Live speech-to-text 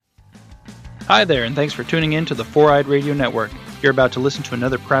Hi there, and thanks for tuning in to the Four-Eyed Radio Network. You're about to listen to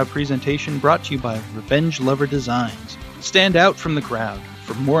another proud presentation brought to you by Revenge Lover Designs. Stand out from the crowd.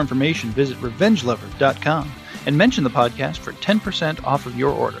 For more information, visit revengelover.com and mention the podcast for 10% off of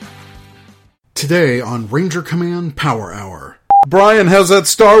your order. Today on Ranger Command Power Hour. Brian has that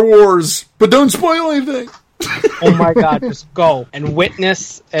Star Wars, but don't spoil anything. Oh my god, just go and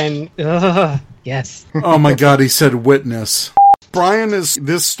witness and yes. Oh my god, he said witness. Brian, is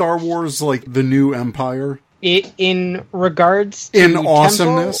this Star Wars like the new Empire? In regards to in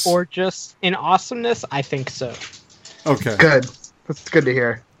awesomeness, or just in awesomeness, I think so. Okay, good. That's good to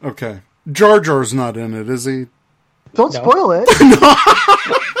hear. Okay, Jar Jar's not in it, is he? Don't spoil it.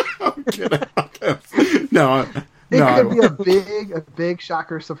 I'm kidding. No. It could be a big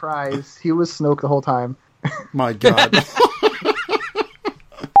shocker surprise. He was Snoke the whole time. My god.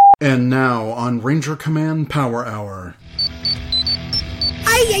 And now on Ranger Command Power Hour.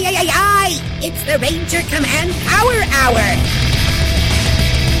 Aye! It's the Ranger Command Power Hour!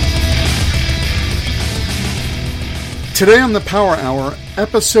 Today on the Power Hour,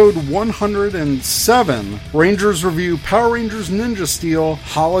 episode 107, Rangers review Power Rangers Ninja Steel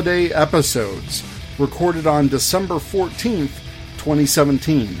holiday episodes, recorded on December 14th,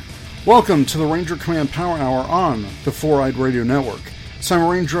 2017. Welcome to the Ranger Command Power Hour on the Four-Eyed Radio Network. Sign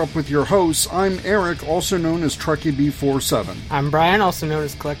Ranger up with your hosts. I'm Eric, also known as Trekkie B47. I'm Brian, also known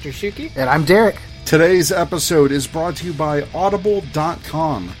as Collector Shuki. And I'm Derek. Today's episode is brought to you by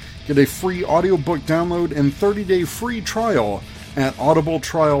Audible.com. Get a free audiobook download and 30-day free trial at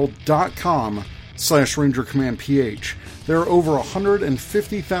audibletrial.com/RangerCommandPH. There are over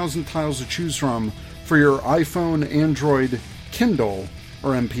 150,000 titles to choose from for your iPhone, Android, Kindle,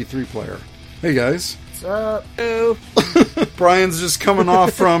 or MP3 player. Hey guys. What's up? Hello. Brian's just coming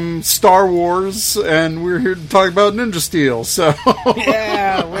off from Star Wars, and we're here to talk about Ninja Steel, so...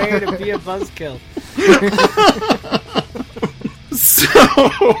 Yeah, way to be a buzzkill. So...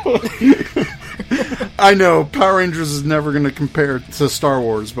 I know, Power Rangers is never going to compare to Star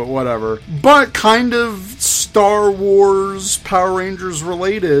Wars, but whatever. But kind of Star Wars, Power Rangers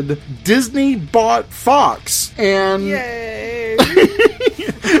related, Disney bought Fox, and... Yay!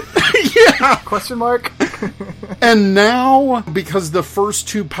 Yeah! Question mark? And now, because the first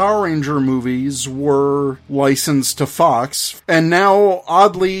two Power Ranger movies were licensed to Fox, and now,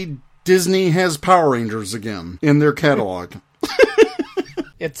 oddly, Disney has Power Rangers again in their catalog.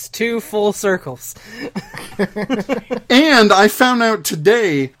 It's two full circles. And I found out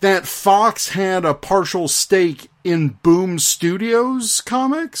today that Fox had a partial stake in Boom Studios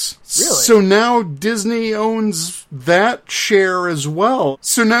comics. Really? So now Disney owns that share as well.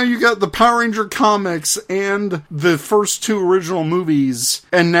 So now you got the Power Ranger comics and the first two original movies,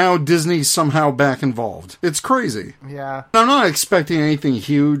 and now Disney's somehow back involved. It's crazy. Yeah. I'm not expecting anything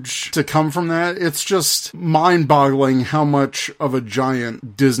huge to come from that. It's just mind-boggling how much of a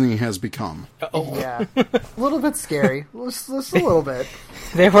giant Disney has become. Uh-oh. Yeah. A little bit scary. Just a little bit.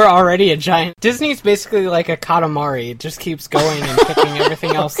 They were already a giant. Disney's basically like a Katamari. It just keeps going and picking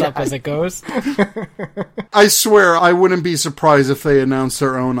everything else up as it goes. I swear, I wouldn't be surprised if they announced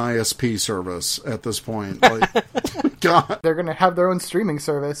their own ISP service at this point. Like, God. They're going to have their own streaming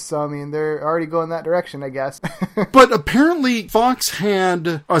service, so, I mean, they're already going that direction, I guess. But apparently, Fox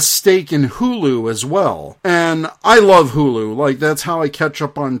had a stake in Hulu as well. And I love Hulu. Like, that's how I catch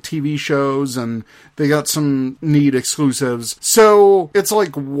up on TV shows, and they got some neat exclusives. So, it's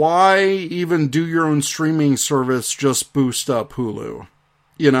like, why even do your own streaming service, just boost up Hulu?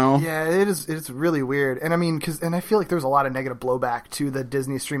 You know? Yeah, it's really weird. And I mean, and I feel like there's a lot of negative blowback to the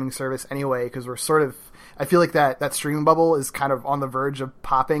Disney streaming service anyway, because we're sort of, I feel like that streaming bubble is kind of on the verge of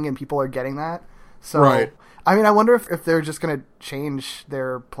popping and people are getting that. So, right. I mean, I wonder if they're just going to change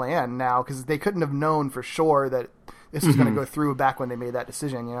their plan now, because they couldn't have known for sure that this was going to go through back when they made that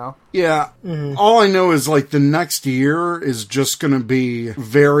decision, you know? Yeah. All I know is, like, the next year is just going to be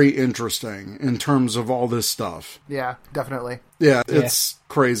very interesting in terms of all this stuff. Yeah, definitely. Yeah, it's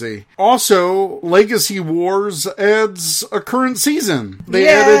crazy. Also, Legacy Wars adds a current season. They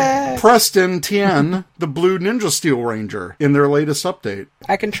added Preston Tien, the Blue Ninja Steel Ranger, in their latest update.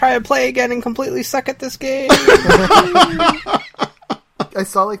 I can try to play again and completely suck at this game. I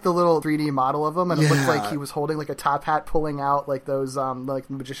saw like the little 3D model of him, and it looked like he was holding like a top hat, pulling out like those like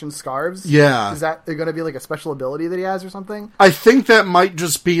magician scarves. Yeah, is that going to be like a special ability that he has or something? I think that might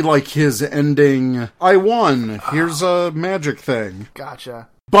just be like his ending. I won. Here's a magic thing. Gotcha.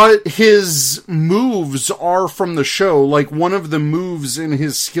 but his moves are from the show. Like, one of the moves in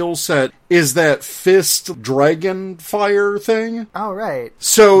his skill set is that fist dragon fire thing. Oh, right.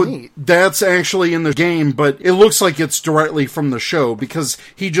 So Neat. that's actually in the game, but it looks like it's directly from the show because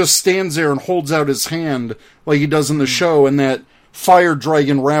he just stands there and holds out his hand like he does in the show, and that fire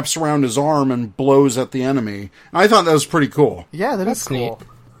dragon wraps around his arm and blows at the enemy. I thought that was pretty cool. Yeah, That's that's cool. neat.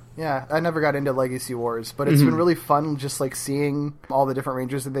 Yeah, I never got into Legacy Wars, but it's been really fun just like seeing all the different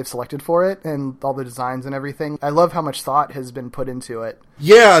rangers that they've selected for it and all the designs and everything. I love how much thought has been put into it.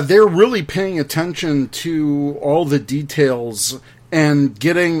 Yeah, they're really paying attention to all the details and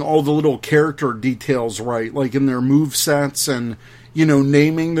getting all the little character details right, like in their move sets and, you know,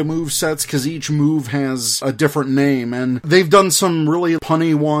 naming the move sets, because each move has a different name. And they've done some really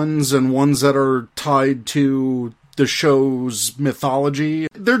punny ones and ones that are tied to the show's mythology.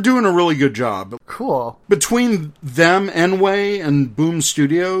 They're doing a really good job. Cool. Between them, Enway, and Boom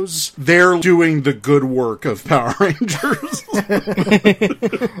Studios, they're doing the good work of Power Rangers.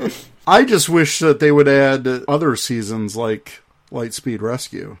 I just wish that they would add other seasons like Lightspeed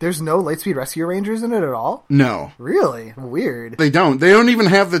Rescue. There's no Lightspeed Rescue Rangers in it at all? No. Really? Weird. They don't. They don't even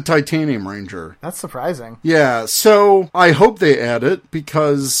have the Titanium Ranger. That's surprising. Yeah, so I hope they add it,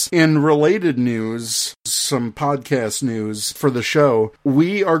 because in related news, some podcast news for the show,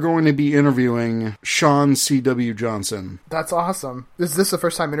 we are going to be interviewing Sean C.W. Johnson. That's awesome. Is this the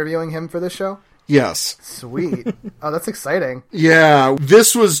first time interviewing him for this show? Yes. Sweet. Oh, that's exciting. Yeah,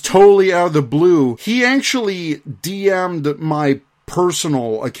 this was totally out of the blue. He actually DM'd my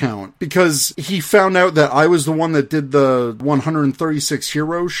personal account because he found out that I was the one that did the 136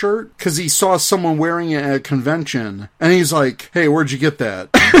 Heroes shirt, because he saw someone wearing it at a convention, and he's like, hey, where'd you get that?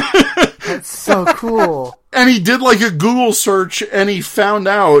 That's so cool. And he did like a Google search, and he found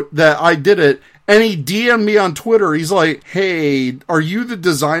out that I did it. And he DM'd me on Twitter. He's like, hey, are you the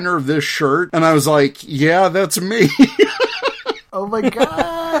designer of this shirt? And I was like, yeah, that's me. Oh my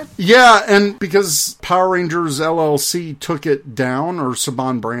god. Yeah, and because Power Rangers LLC took it down, or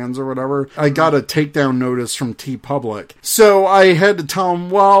Saban Brands or whatever, I got a takedown notice from TeePublic. So I had to tell him,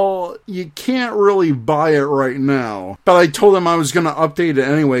 well, you can't really buy it right now. But I told him I was going to update it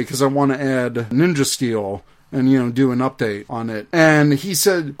anyway, because I want to add Ninja Steel and, you know, do an update on it. And he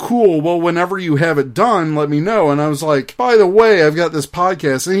said, cool, well, whenever you have it done, let me know. And I was like, by the way, I've got this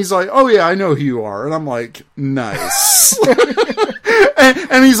podcast. And he's like, oh yeah, I know who you are. And I'm like, nice.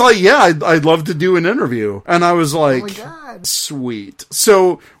 and he's like, yeah, I'd love to do an interview. And I was like, oh my god. Sweet.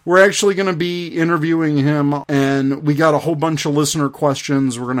 So we're actually going to be interviewing him, and we got a whole bunch of listener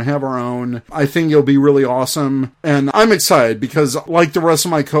questions. We're going to have our own. I think it'll be really awesome. And I'm excited because, like the rest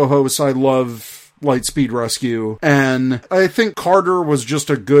of my co-hosts, I love Lightspeed Rescue, and I think Carter was just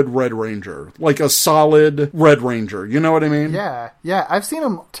a good Red Ranger, like a solid Red Ranger, you know what I mean? Yeah, I've seen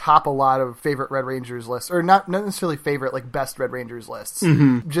him top a lot of favorite Red Rangers lists, or not necessarily favorite, like best Red Rangers lists,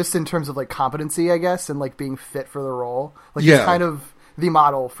 just in terms of like competency, I guess, and like being fit for the role. Like he's kind of the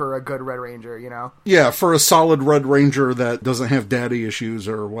model for a good Red Ranger, you know? Yeah, for a solid Red Ranger that doesn't have daddy issues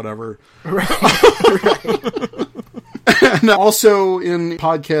or whatever. Right. And also in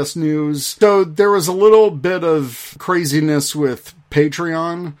podcast news, so there was a little bit of craziness with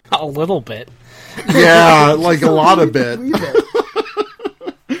Patreon. A little bit. Yeah, like a lot of bit.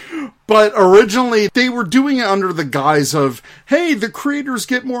 But originally, they were doing it under the guise of, hey, the creators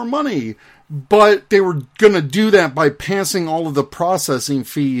get more money. But they were going to do that by passing all of the processing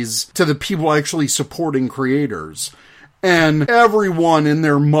fees to the people actually supporting creators. And everyone and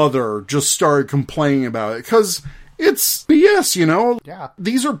their mother just started complaining about it, because it's BS, you know? Yeah.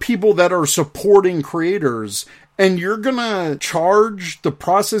 These are people that are supporting creators, and you're gonna charge the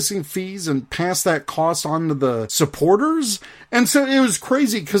processing fees and pass that cost on to the supporters? And so it was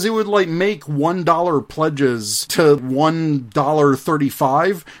crazy, because it would like make $1 pledges to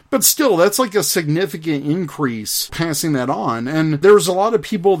 $1.35, but still, that's like a significant increase passing that on. And there was a lot of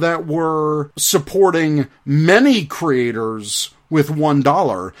people that were supporting many creators with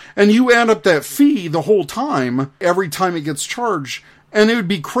 $1, and you add up that fee the whole time, every time it gets charged, and it would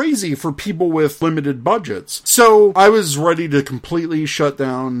be crazy for people with limited budgets. So I was ready to completely shut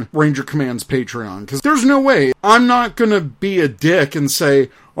down Ranger Command's Patreon, because there's no way. I'm not going to be a dick and say,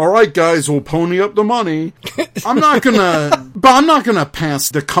 all right, guys, we'll pony up the money. I'm not going to pass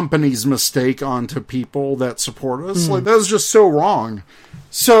the company's mistake on to people that support us. Like, that was just so wrong.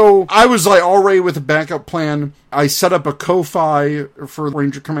 So I was like already with a backup plan. I set up a Ko-Fi for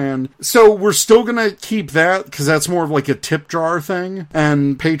Ranger Command. So we're still going to keep that, because that's more of like a tip jar thing.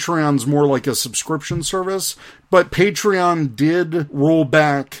 And Patreon's more like a subscription service. But Patreon did roll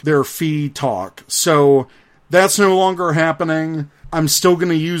back their fee talk. So that's no longer happening. I'm still going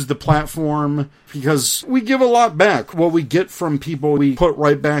to use the platform because we give a lot back. What we get from people, we put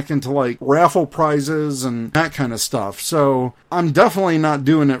right back into like raffle prizes and that kind of stuff. So I'm definitely not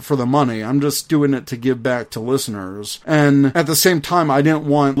doing it for the money. I'm just doing it to give back to listeners. And at the same time, I didn't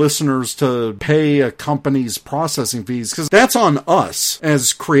want listeners to pay a company's processing fees because that's on us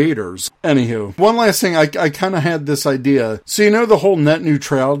as creators. Anywho, one last thing, I kind of had this idea. So you know the whole net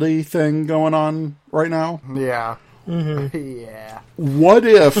neutrality thing going on right now? Yeah. Mm-hmm. Yeah. What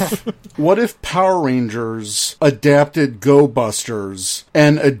if Power Rangers adapted Go Busters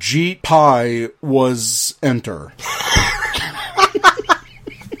and Ajit Pai was Enter?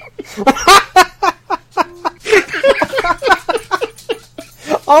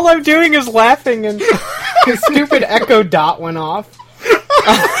 All I'm doing is laughing and the stupid Echo Dot went off.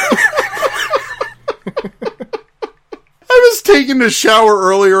 I was taking a shower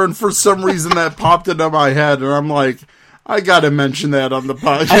earlier, and for some reason that popped into my head, and I'm like, I gotta mention that on the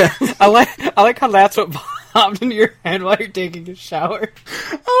podcast. I like how that's what popped into your head while you're taking a shower.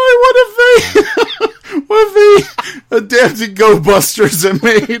 Oh, what if they adapted Go Busters and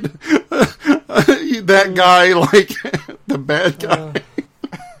made that guy like the bad guy?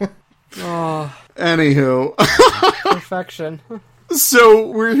 Anywho. Perfection. So,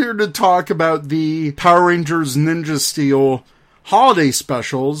 we're here to talk about the Power Rangers Ninja Steel holiday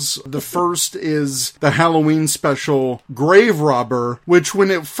specials. The first is the Halloween special Grave Robber, which when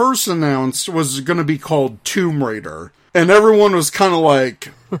it first announced was going to be called Tomb Raider. And everyone was kind of like,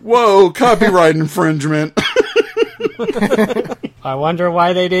 whoa, copyright infringement. I wonder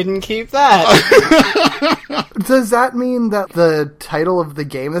why they didn't keep that. Does that mean that the title of the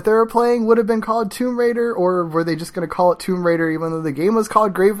game that they were playing would have been called Tomb Raider, or were they just going to call it Tomb Raider even though the game was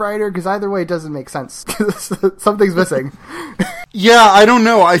called Grave Rider? Because either way, it doesn't make sense. Something's missing. Yeah, I don't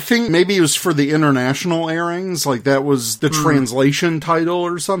know. I think maybe it was for the international airings, like that was the translation title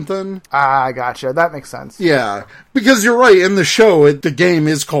or something. Ah, gotcha. That makes sense. Yeah, because you're right, in the show, the game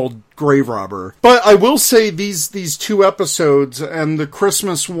is called Grave Robber. But I will say these two episodes, and the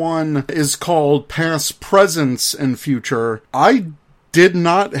Christmas one is called Past, Presents, and Future. I did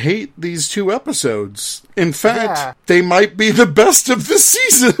not hate these two episodes. In fact, they might be the best of the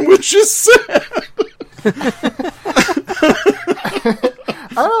season, which is sad.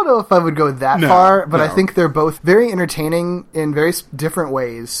 I don't know if I would go that far, but I think they're both very entertaining in very different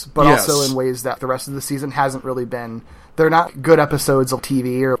ways, but also in ways that the rest of the season hasn't really been. They're not good episodes of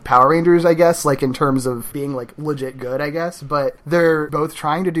TV or Power Rangers, I guess, like in terms of being like legit good, I guess, but they're both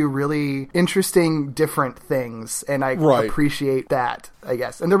trying to do really interesting, different things, and I appreciate that, I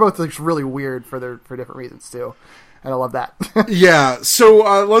guess. And they're both like really weird for different reasons too. And I love that. Yeah,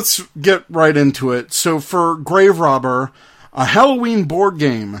 so let's get right into it. So for Grave Robber, a Halloween board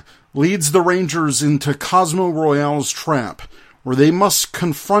game leads the Rangers into Cosmo Royale's trap, where they must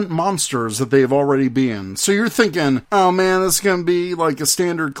confront monsters that they've already been. So you're thinking, oh man, this is going to be like a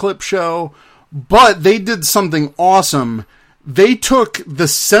standard clip show. But they did something awesome. They took the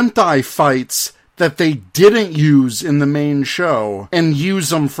Sentai fights that they didn't use in the main show and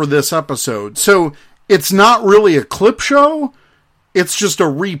used them for this episode. So it's not really a clip show. It's just a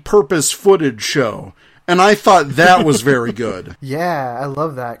repurposed footage show. And I thought that was very good. Yeah, I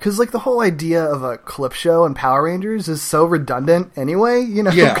love that. Because, like, the whole idea of a clip show in Power Rangers is so redundant anyway, you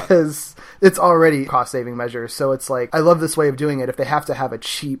know, because it's already a cost-saving measure. So it's like, I love this way of doing it. If they have to have a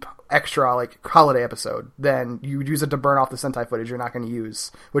cheap, extra, like, holiday episode, then you use it to burn off the Sentai footage you're not going to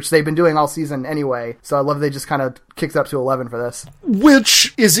use, which they've been doing all season anyway. So I love they just kind of kicked it up to 11 for this.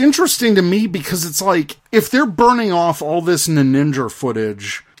 Which is interesting to me because it's like, if they're burning off all this Ninja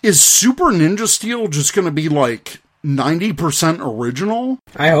footage, is Super Ninja Steel just going to be like 90% original?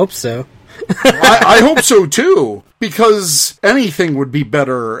 I hope so. I hope so too, because anything would be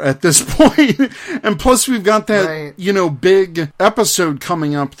better at this point. And plus we've got that, big episode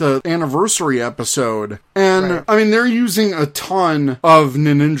coming up, the anniversary episode. And, I mean, they're using a ton of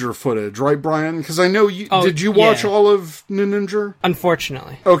Ninja footage, right, Brian? Because I know you... did you watch all of Ninja?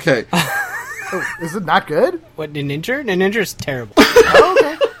 Unfortunately. Okay. Is it not good? What, Ninja? Ninja's terrible. Oh,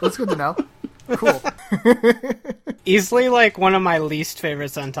 okay. That's good to know. Cool. Easily, like, one of my least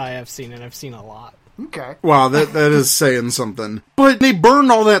favorite Sentai I've seen, and I've seen a lot. Okay. Wow, that is saying something. But they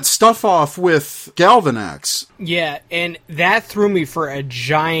burned all that stuff off with Galvanax. Yeah, and that threw me for a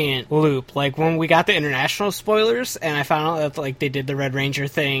giant loop. Like, when we got the international spoilers, and I found out that, like, they did the Red Ranger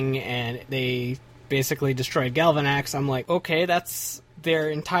thing, and they basically destroyed Galvanax, I'm like, okay, that's their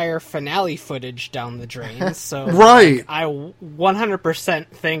entire finale footage down the drain. So Right. I 100%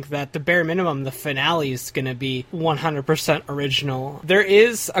 think that the bare minimum, the finale is going to be 100% original. There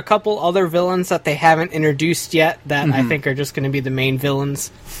is a couple other villains that they haven't introduced yet that I think are just going to be the main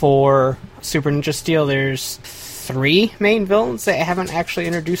villains for Super Ninja Steel. There's 3 main villains that haven't actually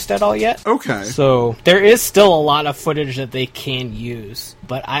introduced at all yet. Okay. So there is still a lot of footage that they can use,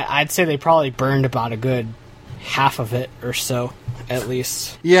 but I'd say they probably burned about a good half of it or so, at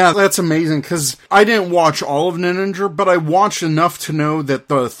least. Yeah, that's amazing, because I didn't watch all of Ninja, but I watched enough to know that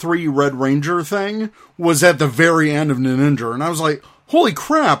the 3 Red Ranger thing was at the very end of Ninja, and I was like, holy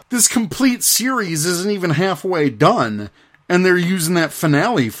crap, this complete series isn't even halfway done, and they're using that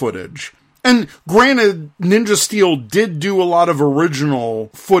finale footage. And granted, Ninja Steel did do a lot of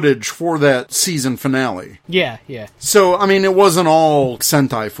original footage for that season finale. Yeah. So, I mean, it wasn't all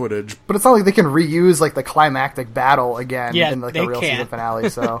Sentai footage. But it's not like they can reuse like the climactic battle again in like the real season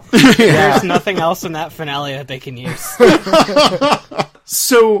finale. So There's nothing else in that finale that they can use.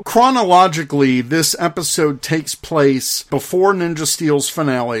 So, chronologically, this episode takes place before Ninja Steel's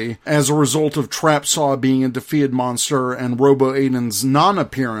finale as a result of Trapsaw being a defeated monster and Robo Aiden's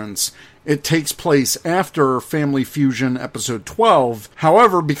non-appearance. It takes place after Family Fusion episode 12.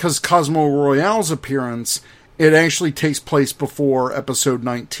 However, because Cosmo Royale's appearance, it actually takes place before episode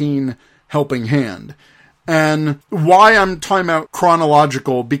 19, Helping Hand. And why I'm talking about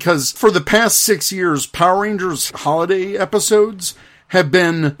chronological, because for the past 6 years, Power Rangers holiday episodes have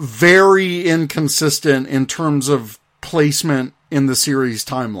been very inconsistent in terms of placement in the series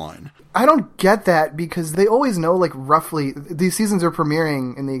timeline. I don't get that, because they always know, like, roughly, these seasons are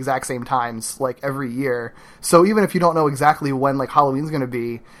premiering in the exact same times, like, every year. So even if you don't know exactly when, like, Halloween's going to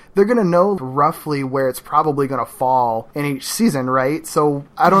be, they're going to know roughly where it's probably going to fall in each season, right? So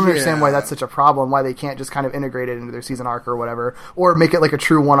I don't understand why that's such a problem, why they can't just kind of integrate it into their season arc or whatever, or make it, like, a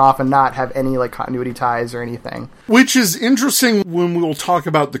true one-off and not have any, like, continuity ties or anything. Which is interesting when we'll talk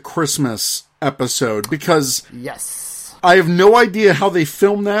about the Christmas episode, because... Yes. I have no idea how they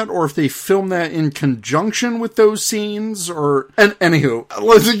filmed that, or if they filmed that in conjunction with those scenes, or... And anywho,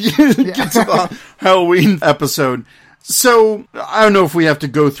 let's get to the Halloween episode. So, I don't know if we have to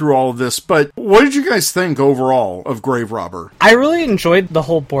go through all of this, but what did you guys think overall of Grave Robber? I really enjoyed the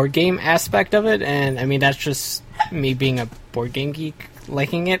whole board game aspect of it, and I mean, that's just me being a board game geek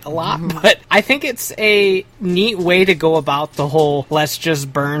liking it a lot, but I think it's a neat way to go about the whole let's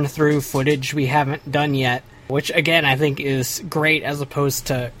just burn through footage we haven't done yet. Which, again, I think is great as opposed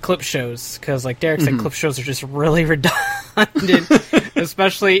to clip shows. Because, like Derek said, clip shows are just really redundant.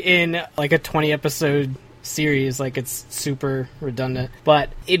 Especially in, like, a 20-episode series. Like, it's super redundant. But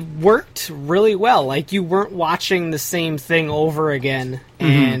it worked really well. Like, you weren't watching the same thing over again.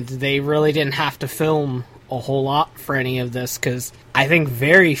 And they really didn't have to film a whole lot for any of this. Because I think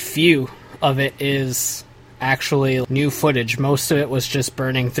very few of it is actually new footage. Most of it was just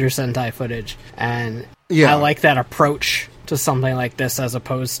burning through Sentai footage. And... yeah. I like that approach to something like this as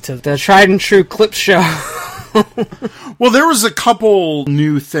opposed to the tried and true clip show. Well, there was a couple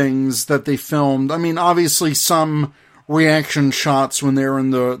new things that they filmed. I mean, obviously some reaction shots when they're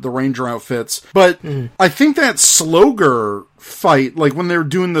in the Ranger outfits. But I think that Sloger fight, like when they're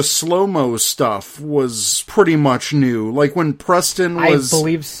doing the slow-mo stuff, was pretty much new. Like when Preston was... I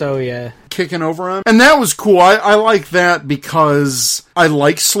believe so, yeah. Kicking over him. And that was cool. I like that because I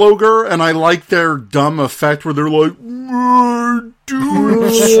like Sloger, and I like their dumb effect where they're like, doing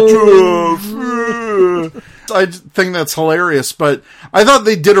stuff. I think that's hilarious, but I thought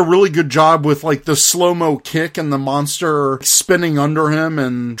they did a really good job with like the slow-mo kick and the monster spinning under him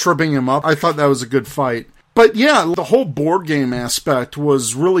and tripping him up. I thought that was a good fight. But yeah, the whole board game aspect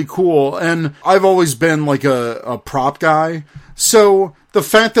was really cool, and I've always been like a prop guy. So the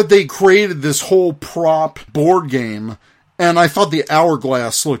fact that they created this whole prop board game, and I thought the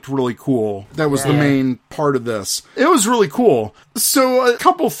hourglass looked really cool. That was the main part of this. It was really cool. So a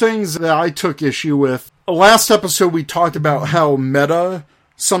couple things that I took issue with. Last episode we talked about how meta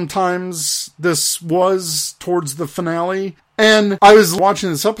sometimes this was towards the finale. And I was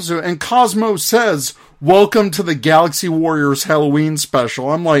watching this episode, and Cosmo says, "Welcome to the Galaxy Warriors Halloween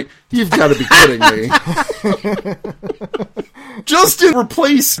special." I'm like, you've got to be kidding me. Just to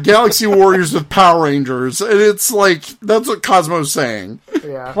replace Galaxy Warriors with Power Rangers. And it's like, that's what Cosmo's saying.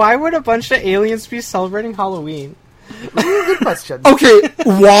 Yeah. Why would a bunch of aliens be celebrating Halloween? Good question. Okay,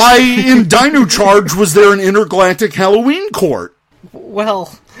 why in Dino Charge was there an intergalactic Halloween court?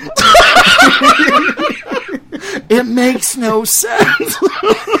 Well... It makes no sense.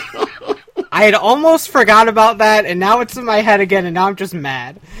 I had almost forgot about that, and now it's in my head again, and now I'm just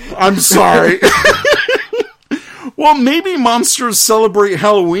mad. I'm sorry. Well, maybe monsters celebrate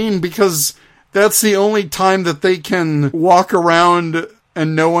Halloween because that's the only time that they can walk around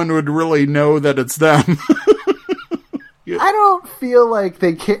and no one would really know that it's them. I don't feel like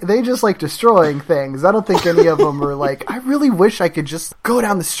they just like destroying things. I don't think any of them are like, I really wish I could just go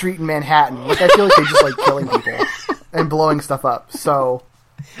down the street in Manhattan. Like, I feel like they just like killing people and blowing stuff up. So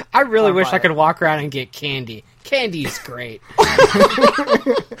I really wish I could walk around and get candy. Candy's great.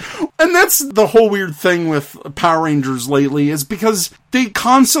 And that's the whole weird thing with Power Rangers lately, is because they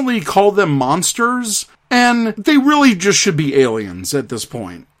constantly call them monsters, and they really just should be aliens at this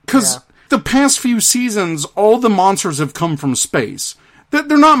point. Because the past few seasons, all the monsters have come from space. They're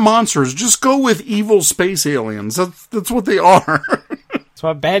not monsters. Just go with evil space aliens. That's what they are. That's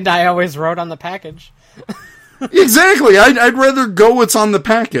what Bandai always wrote on the package. Exactly. I'd rather go what's on the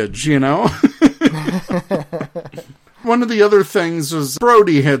package, you know? One of the other things was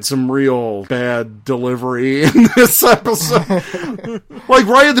Brody had some real bad delivery in this episode. Like,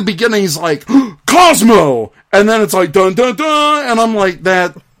 right at the beginning, he's like, Cosmo! And then it's like, dun dun dun! And I'm like,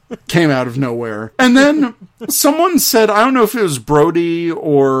 that came out of nowhere. And then someone said, I don't know if it was Brody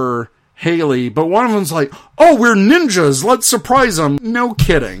or Haley, but one of them's like, oh, we're ninjas, let's surprise them. No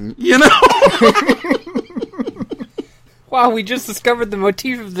kidding, you know? Wow, we just discovered the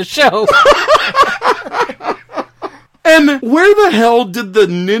motif of the show. And where the hell did the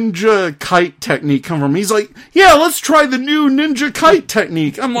ninja kite technique come from? He's like, yeah, let's try the new ninja kite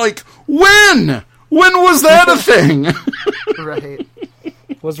technique. I'm like, when? When was that a thing? right.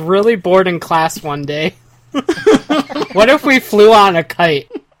 Was really bored in class one day. What if we flew on a kite?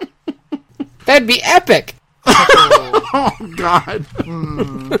 That'd be epic. Oh, God.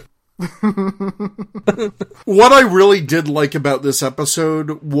 What I really did like about this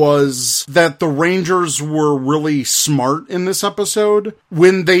episode was that the Rangers were really smart in this episode.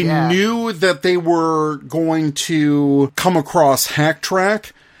 When they knew that they were going to come across Hack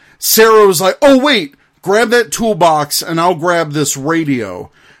Track, Sarah was like, oh, wait, grab that toolbox and I'll grab this radio.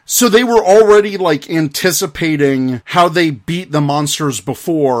 So they were already, like, anticipating how they beat the monsters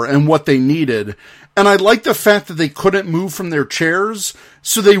before and what they needed. And I like the fact that they couldn't move from their chairs,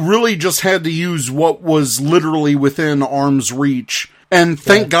 so they really just had to use what was literally within arm's reach. And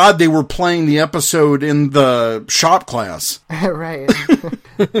thank God they were playing the episode in the shop class. Right.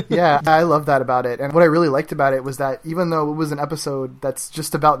 Yeah, I love that about it. And what I really liked about it was that even though it was an episode that's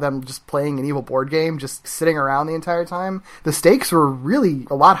just about them just playing an evil board game, just sitting around the entire time, the stakes were really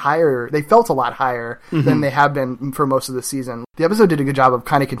a lot higher. They felt a lot higher than they have been for most of the season. The episode did a good job of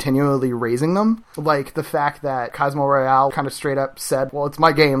kind of continually raising them. Like the fact that Cosmo Royale kind of straight up said, well, it's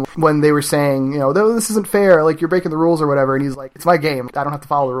my game. When they were saying, you know, this isn't fair, like you're breaking the rules or whatever. And he's like, it's my game. I don't have to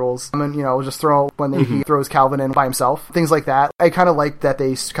follow the rules. And, you know, just throw when he throws Calvin in by himself. Things like that. I kind of liked that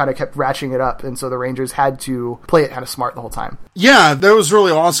they kind of kept ratcheting it up. And so the Rangers had to play it kind of smart the whole time. Yeah, that was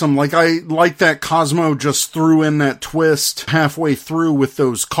really awesome. Like, I like that Cosmo just threw in that twist halfway through with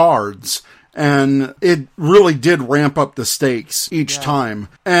those cards. And it really did ramp up the stakes each time.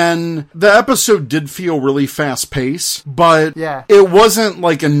 And the episode did feel really fast-paced, but it wasn't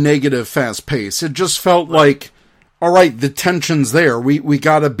like a negative fast pace. It just felt like, all right, the tension's there. We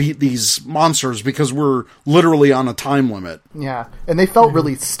gotta beat these monsters because we're literally on a time limit. Yeah, and they felt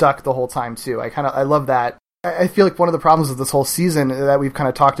really stuck the whole time, too. I love that. I feel like one of the problems with this whole season that we've kind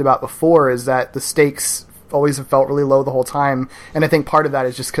of talked about before is that the stakes always have felt really low the whole time, and I think part of that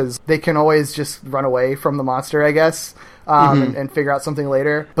is just because they can always just run away from the monster, I guess, and figure out something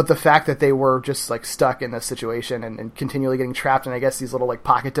later. But the fact that they were just like stuck in this situation and continually getting trapped in, I guess, these little like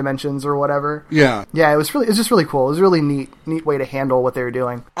pocket dimensions or whatever. Yeah, it was just really cool. It was a really neat way to handle what they were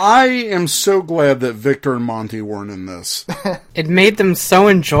doing. I am so glad that Victor and Monty weren't in this. It made them so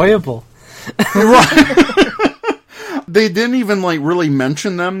enjoyable. Right. They didn't even like really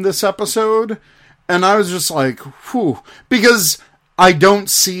mention them this episode. And I was just like, whew, because I don't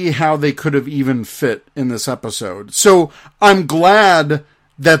see how they could have even fit in this episode. So I'm glad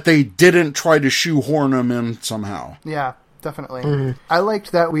that they didn't try to shoehorn them in somehow. Yeah, definitely. I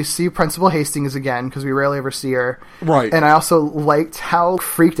liked that we see Principal Hastings again, because we rarely ever see her. Right. And I also liked how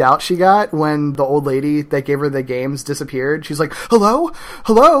freaked out she got when the old lady that gave her the games disappeared. She's like, hello?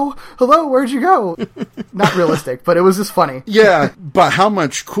 Hello? Hello? Where'd you go? Not realistic, but it was just funny. Yeah, but how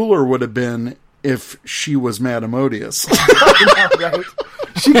much cooler would have been if she was Madame Odious. Right?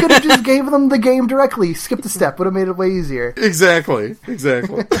 She could have just gave them the game directly, skipped a step, would have made it way easier. Exactly.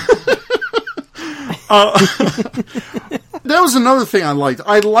 That was another thing I liked.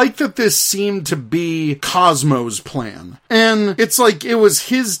 I liked that this seemed to be Cosmo's plan. And it's like it was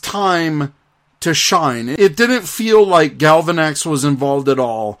his time to shine. It didn't feel like Galvanax was involved at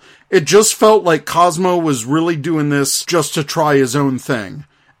all. It just felt like Cosmo was really doing this just to try his own thing.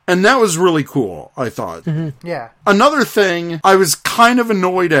 And that was really cool, I thought. Mm-hmm. Yeah. Another thing I was kind of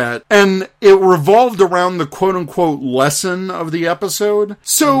annoyed at, and it revolved around the quote-unquote lesson of the episode.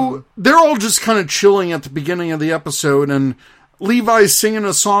 So they're all just kind of chilling at the beginning of the episode, and Levi's singing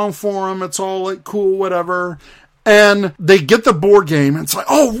a song for him. It's all like cool, whatever. And they get the board game, and it's like,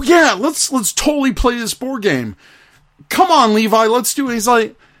 oh yeah, let's totally play this board game. Come on, Levi, let's do it. He's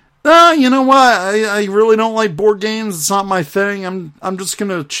like, you know what? I really don't like board games. It's not my thing. I'm just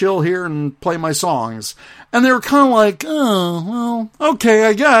gonna chill here and play my songs. And they were kind of like, oh, well, okay,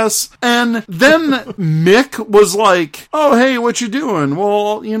 I guess. And then Mick was like, oh, hey, what you doing?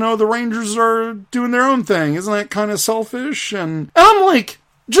 Well, you know, the Rangers are doing their own thing. Isn't that kind of selfish? And I'm like,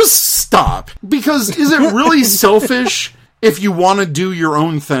 just stop. Because is it really selfish if you want to do your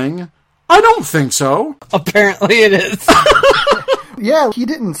own thing? I don't think so. Apparently it is. Yeah, he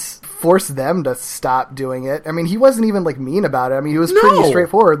didn't force them to stop doing it. I mean, he wasn't even, like, mean about it. I mean, he was pretty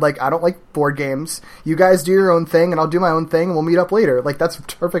straightforward. Like, I don't like board games. You guys do your own thing, and I'll do my own thing, and we'll meet up later. Like, that's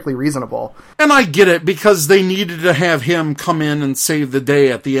perfectly reasonable. And I get it, because they needed to have him come in and save the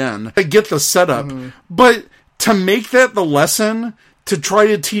day at the end. I get the setup. Mm-hmm. But to make that the lesson, to try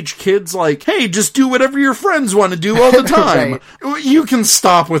to teach kids, like, hey, just do whatever your friends want to do all the time. Right. You can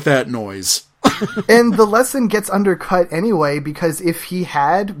stop with that noise. And the lesson gets undercut anyway, because if he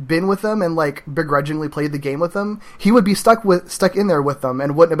had been with them and, like, begrudgingly played the game with them, he would be stuck in there with them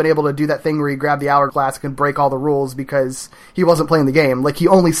and wouldn't have been able to do that thing where he grabbed the hourglass and could break all the rules because he wasn't playing the game. Like, he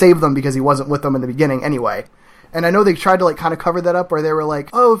only saved them because he wasn't with them in the beginning anyway. And I know they tried to, like, kind of cover that up where they were like,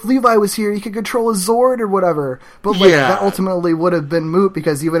 oh, if Levi was here, he could control a Zord or whatever. But, like, that ultimately would have been moot,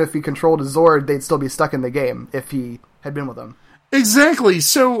 because even if he controlled a Zord, they'd still be stuck in the game if he had been with them. Exactly.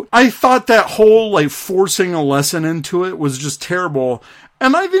 So I thought that whole, like, forcing a lesson into it was just terrible.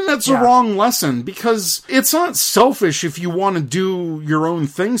 And I think that's a wrong lesson, because it's not selfish if you want to do your own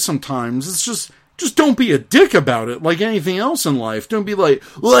thing sometimes. It's just don't be a dick about it, like anything else in life. Don't be like,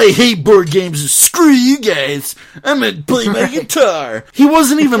 well, I hate board games, screw you guys, I'm gonna play my guitar. He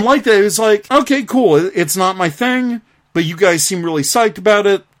wasn't even like that. He was like, okay, cool, it's not my thing, but you guys seem really psyched about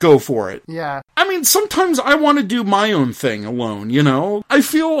it, go for it. Yeah. I mean, sometimes I want to do my own thing alone, you know? I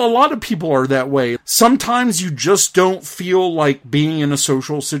feel a lot of people are that way. Sometimes you just don't feel like being in a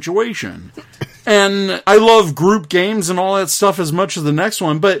social situation. And I love group games and all that stuff as much as the next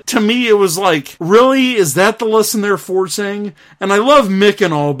one, but to me it was like, really? Is that the lesson they're forcing? And I love Mick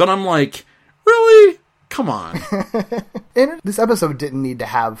and all, but I'm like, really? Come on. And this episode didn't need to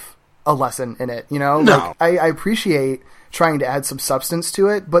have a lesson in it, you know? No. Like, I appreciate trying to add some substance to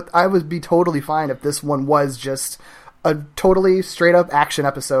it, but I would be totally fine if this one was just a totally straight up action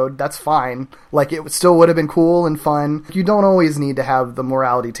episode. That's fine. Like, it still would have been cool and fun. You don't always need to have the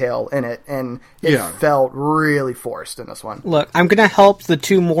morality tale in it, and it felt really forced in this one. Look, I'm gonna help the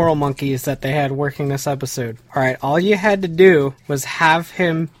two moral monkeys that they had working this episode. Alright, all you had to do was have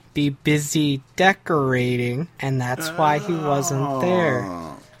him be busy decorating, and that's why he wasn't there.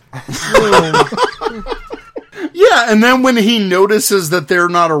 Yeah, and then when he notices that they're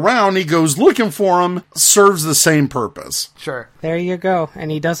not around, he goes looking for them, serves the same purpose. Sure. There you go.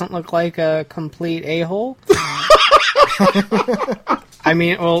 And he doesn't look like a complete a-hole? I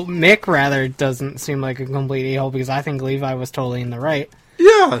mean, well, Mick rather doesn't seem like a complete a-hole, because I think Levi was totally in the right.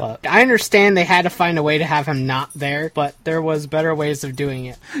 Yeah. But I understand they had to find a way to have him not there, but there was better ways of doing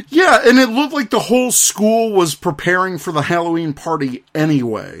it. Yeah, and it looked like the whole school was preparing for the Halloween party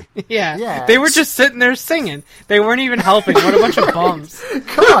anyway. Yeah. They were just sitting there singing. They weren't even helping. What a bunch of bums.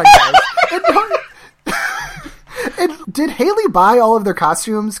 Come on, guys. And did Haley buy all of their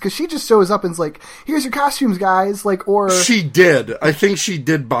costumes? Because she just shows up and's like, here's your costumes, guys. Like, or... She did. I think she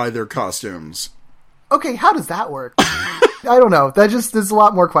did buy their costumes. Okay, how does that work? I don't know. There's a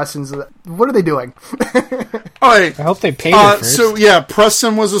lot more questions. What are they doing? All right. I hope they paid her first. So, yeah,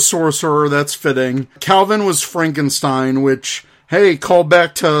 Preston was a sorcerer. That's fitting. Calvin was Frankenstein, which, hey, call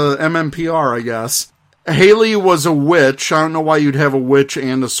back to MMPR, I guess. Haley was a witch. I don't know why you'd have a witch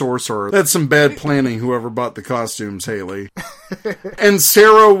and a sorcerer. That's some bad planning, whoever bought the costumes, Haley. And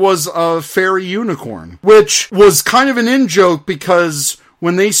Sarah was a fairy unicorn, which was kind of an in-joke, because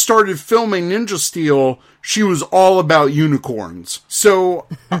when they started filming Ninja Steel, she was all about unicorns. So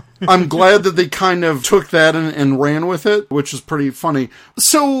I'm glad that they kind of took that and ran with it, which is pretty funny.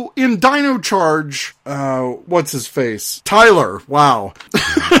 So in Dino Charge, what's his face? Tyler. Wow.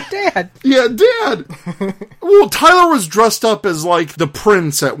 Dad. Yeah, Dad. Well, Tyler was dressed up as, like, the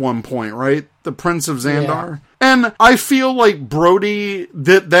prince at one point, right? The Prince of Xandar. Yeah. And I feel like Brody,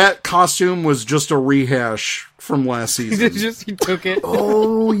 that costume was just a rehash from last season. He took it.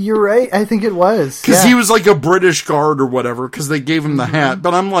 Oh, you're right. I think it was. Because he was like a British guard or whatever, because they gave him the hat.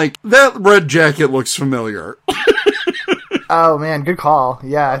 But I'm like, that red jacket looks familiar. Oh, man, good call.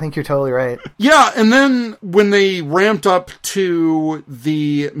 Yeah, I think you're totally right. Yeah, and then when they ramped up to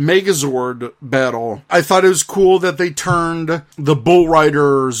the Megazord battle, I thought it was cool that they turned the Bull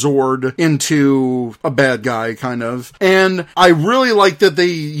Rider Zord into a bad guy, kind of. And I really like that they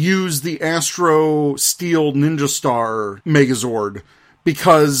used the Astro Steel Ninja Star Megazord,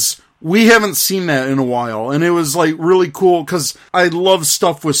 because we haven't seen that in a while, and it was like really cool because I love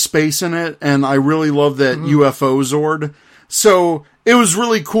stuff with space in it, and I really love that UFO Zord. So it was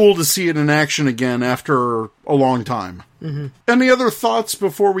really cool to see it in action again after a long time. Mm-hmm. Any other thoughts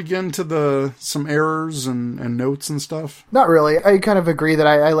before we get into some errors and notes and stuff? Not really. I kind of agree that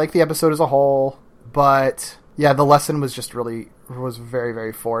I like the episode as a whole, but yeah, the lesson was just was very,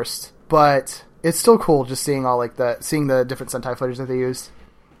 very forced. But it's still cool just seeing seeing the different Sentai footage that they used.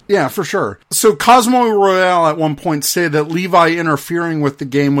 Yeah, for sure. So Cosmo Royale at one point said that Levi interfering with the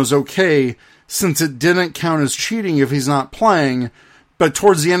game was okay, since it didn't count as cheating if he's not playing, but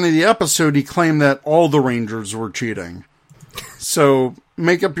towards the end of the episode, he claimed that all the Rangers were cheating. So,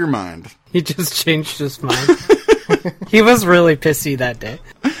 make up your mind. He just changed his mind. He was really pissy that day.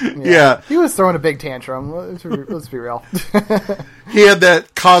 Yeah. He was throwing a big tantrum. Let's be real. He had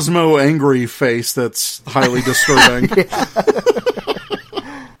that Cosmo angry face that's highly disturbing.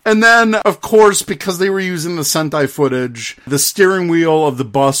 And then, of course, because they were using the Sentai footage, the steering wheel of the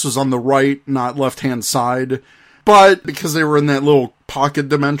bus was on the right, not left-hand side. But because they were in that little pocket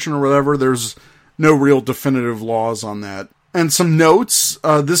dimension or whatever, there's no real definitive laws on that. And some notes.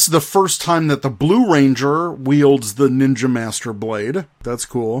 This is the first time that the Blue Ranger wields the Ninja Master Blade. That's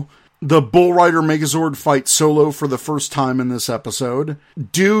cool. The Bull Rider Megazord fights solo for the first time in this episode.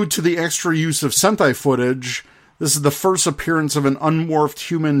 Due to the extra use of Sentai footage, this is the first appearance of an unmorphed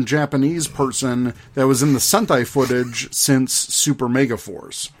human Japanese person that was in the Sentai footage since Super Mega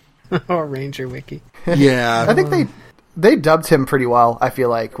Force. Or Ranger Wiki. Yeah. I think they dubbed him pretty well, I feel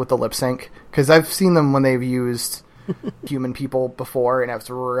like, with the lip sync. Because I've seen them when they've used human people before, and it was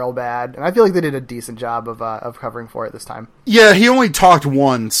real bad. And I feel like they did a decent job of covering for it this time. Yeah, he only talked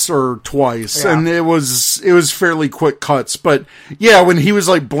once or twice, and it was fairly quick cuts. But yeah, when he was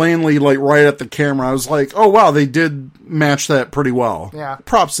like blandly like right at the camera, I was like, oh wow, they did match that pretty well. Yeah.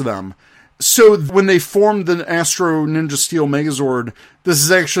 Props to them. So when they formed the Astro Ninja Steel Megazord, this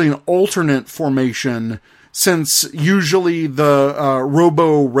is actually an alternate formation, since usually the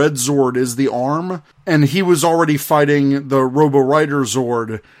Robo Red Zord is the arm, and he was already fighting the Robo Rider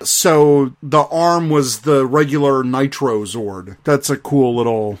Zord, so the arm was the regular Nitro Zord. That's a cool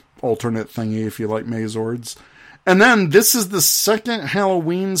little alternate thingy if you like Megazords. And then this is the second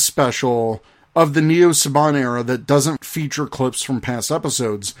Halloween special of the Neo Saban era that doesn't feature clips from past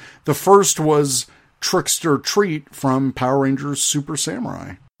episodes. The first was Trickster Treat from Power Rangers Super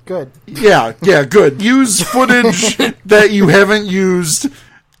Samurai. Good. Yeah, good. Use footage that you haven't used.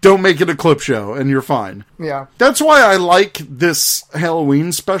 Don't make it a clip show, and you're fine. Yeah. That's why I like this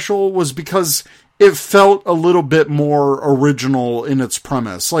Halloween special, was because it felt a little bit more original in its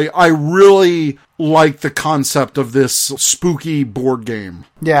premise. Like, I really like the concept of this spooky board game.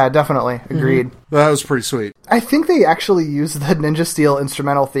 Yeah, definitely. Agreed. Mm-hmm. That was pretty sweet. I think they actually used the Ninja Steel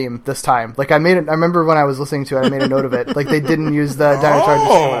instrumental theme this time. Like, I remember when I was listening to it, I made a note of it. Like, they didn't use the Dino Charge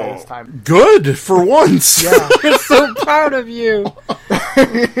instrumental this time. Good, for once. Yeah. I'm so proud of you.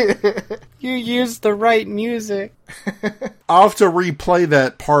 You used the right music. I'll have to replay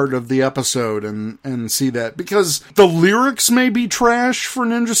that part of the episode and see that, because the lyrics may be trash for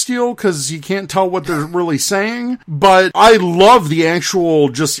Ninja Steel because you can't tell what they're really saying, but I love the actual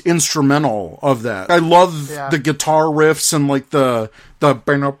just instrumental of that. I love the guitar riffs and like the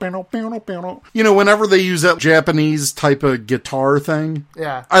you know, whenever they use that Japanese type of guitar thing.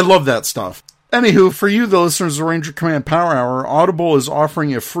 Yeah. I love that stuff. Anywho, for you, the listeners of Ranger Command Power Hour, Audible is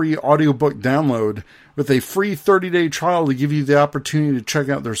offering a free audiobook download with a free 30-day trial to give you the opportunity to check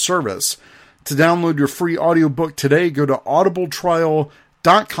out their service. To download your free audiobook today, go to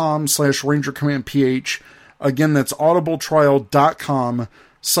audibletrial.com/RangerCommandPH. Again, that's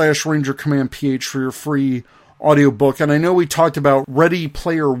audibletrial.com/RangerCommandPH for your free audiobook. And I know we talked about Ready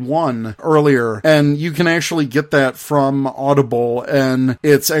Player One earlier, and you can actually get that from Audible, and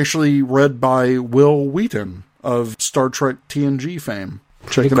it's actually read by Will Wheaton of Star Trek TNG fame.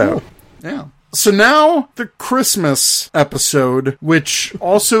 Check it out. Yeah. So now, the Christmas episode, which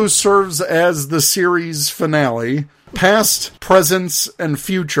also serves as the series finale, Past, Presents, and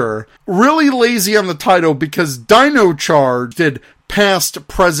Future. Really lazy on the title because Dino Charge did Past,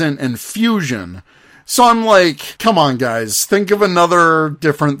 Present, and Fusion. So I'm like, come on, guys, think of another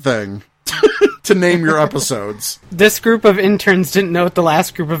different thing to name your episodes. This group of interns didn't know what the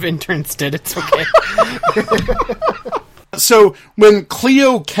last group of interns did. It's okay. So when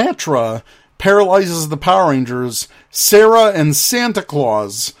Cleopatra paralyzes the Power Rangers, Sarah and Santa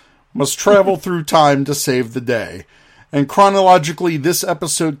Claus must travel through time to save the day. And chronologically, this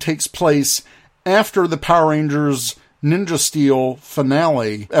episode takes place after the Power Rangers Ninja Steel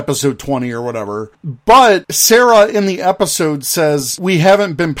finale, episode 20 or whatever. But Sarah in the episode says, we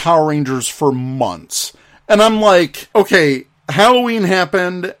haven't been Power Rangers for months. And I'm like, okay, Halloween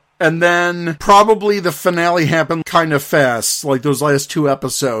happened, and then probably the finale happened kind of fast, like those last 2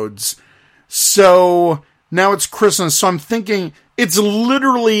 episodes. So now it's Christmas, so I'm thinking it's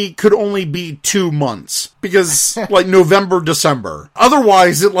literally could only be 2 months because like November, December.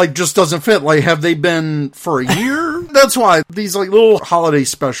 Otherwise it like just doesn't fit. Like, have they been for a year? That's why these like little holiday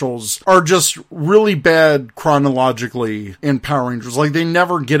specials are just really bad chronologically in Power Rangers. Like, they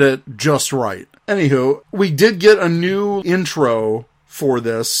never get it just right. Anywho, we did get a new intro for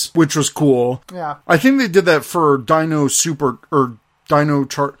this, which was cool. Yeah. I think they did that for Dino Super or Dino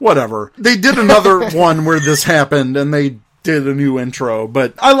Chart, whatever. They did another one where this happened and they did a new intro,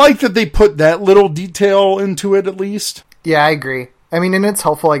 but I like that they put that little detail into it at least. Yeah, I agree. I mean, and it's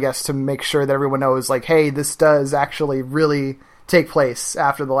helpful, I guess, to make sure that everyone knows, like, hey, this does actually really take place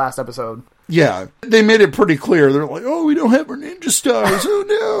after the last episode. Yeah, they made it pretty clear. They're like, oh, we don't have our ninja stars.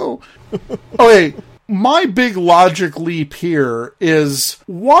 Oh, no. Okay, my big logic leap here is,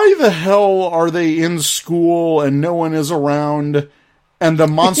 why the hell are they in school and no one is around and the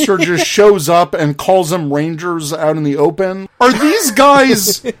monster just shows up and calls them Rangers out in the open? Are these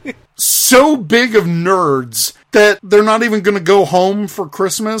guys so big of nerds that they're not even going to go home for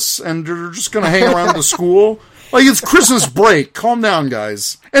Christmas and they're just going to hang around the school? Like, it's Christmas break. Calm down,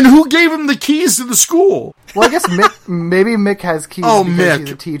 guys. And who gave him the keys to the school? Well, I guess maybe Mick has keys because Mick.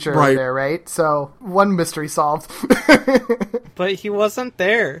 he's a teacher Right. there, right? So, one mystery solved. But he wasn't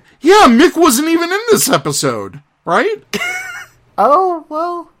there. Yeah, Mick wasn't even in this episode, right? Oh,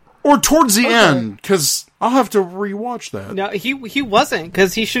 well. Or towards the end, because I'll have to rewatch that. No, he wasn't,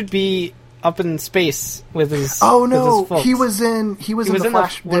 because he should be up in space with his. Oh with no, his folks. he was in the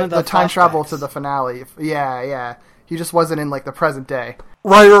flash, one of the time travel flashbacks. to the finale. Yeah. He just wasn't in like the present day.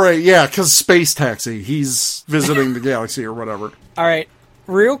 Right, yeah, because Space Taxi. He's visiting the galaxy or whatever. All right,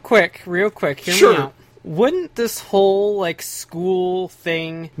 real quick, hear Sure. me out. Wouldn't this whole, like, school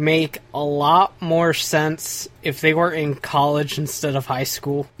thing make a lot more sense if they were in college instead of high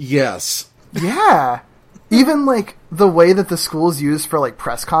school? Yes. Yeah. Even like the way that the school's used for like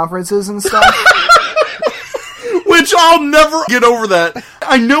press conferences and stuff. Which I'll never get over that.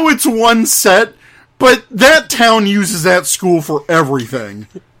 I know it's one set, but that town uses that school for everything.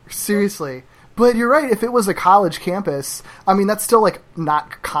 Seriously. But you're right, if it was a college campus, I mean, that's still, like,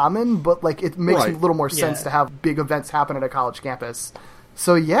 not common, but, like, it makes Right. a little more sense Yeah. to have big events happen at a college campus.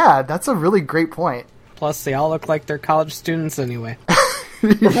 So, yeah, that's a really great point. Plus, they all look like they're college students anyway.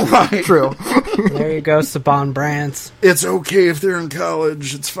 Right. True. There you go, Saban Brands. It's okay if they're in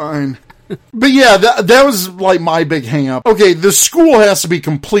college. It's fine. But yeah, that was like my big hang up. Okay, the school has to be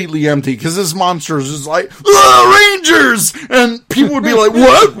completely empty because this monster is just like, Rangers! And people would be like,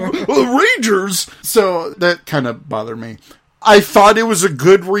 what? Rangers? So that kind of bothered me. I thought it was a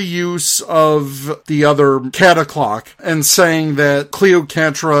good reuse of the other Cataclock and saying that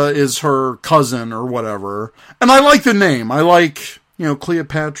Cleopatra is her cousin or whatever. And I like the name. I like,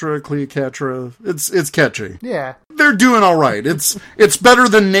 Cleopatra. It's catchy. Yeah. They're doing all right. It's better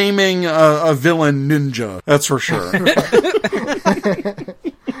than naming a villain Ninja. That's for sure.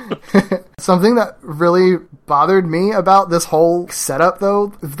 Something that really bothered me about this whole setup,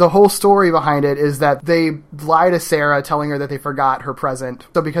 though, the whole story behind it is that they lie to Sarah telling her that they forgot her present.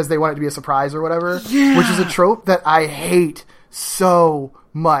 So because they want it to be a surprise or whatever, which is a trope that I hate so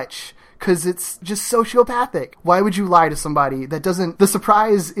much. Because it's just sociopathic. Why would you lie to somebody that doesn't... The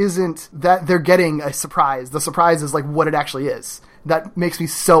surprise isn't that they're getting a surprise. The surprise is like what it actually is. That makes me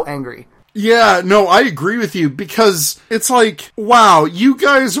so angry. Yeah, no, I agree with you because it's like, wow, you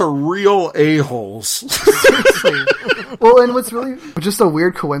guys are real a-holes. Well, and what's really just a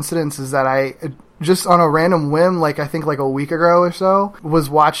weird coincidence is that I, just on a random whim, like I think like a week ago or so, was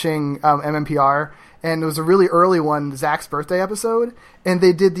watching MMPR, and it was a really early one, Zach's birthday episode, and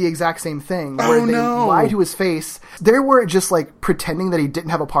they did the exact same thing, where they lied to his face. They weren't just like pretending that he didn't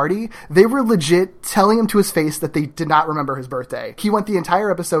have a party. They were legit telling him to his face that they did not remember his birthday. He went the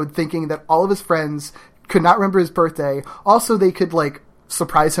entire episode thinking that all of his friends could not remember his birthday. Also, they could like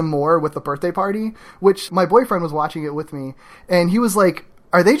surprise him more with the birthday party, which my boyfriend was watching it with me, and he was like,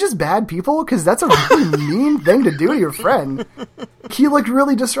 are they just bad people? Because that's a really mean thing to do to your friend. He looked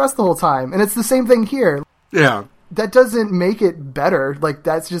really distressed the whole time. And it's the same thing here. Yeah. That doesn't make it better. Like,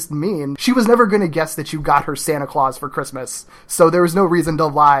 that's just mean. She was never going to guess that you got her Santa Claus for Christmas. So there was no reason to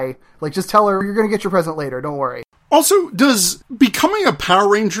lie. Like, just tell her you're going to get your present later. Don't worry. Also, does becoming a Power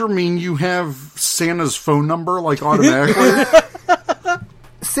Ranger mean you have Santa's phone number, like, automatically?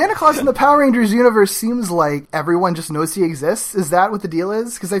 Santa Claus in the Power Rangers universe seems like everyone just knows he exists. Is that what the deal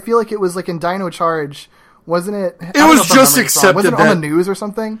is? Because I feel like it was like in Dino Charge, wasn't it? It was just accepted. Wasn't it on the news or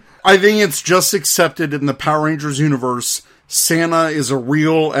something? I think it's just accepted in the Power Rangers universe. Santa is a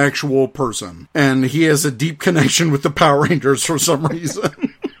real, actual person. And he has a deep connection with the Power Rangers for some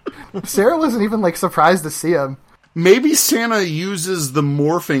reason. Sarah wasn't even, like, surprised to see him. Maybe Santa uses the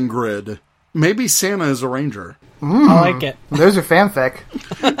morphing grid. Maybe Santa is a ranger. I like it. There's your fanfic.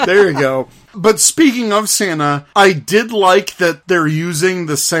 There you go. But speaking of Santa, I did like that they're using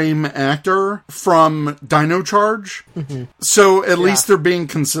the same actor from Dino Charge. Mm-hmm. So at least they're being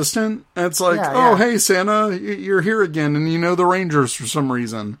consistent. It's like, hey, Santa, you're here again, and you know the Rangers for some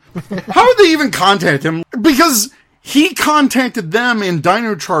reason. How did they even contact him? Because he contacted them in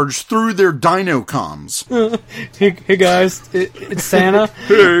Dino Charge through their Dino comms. Hey guys, it's Santa.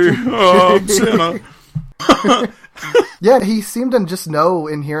 Hey, I'm Santa. Yeah, he seemed to just know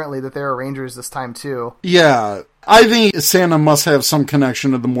inherently that there are Rangers this time, too. Yeah, I think Santa must have some connection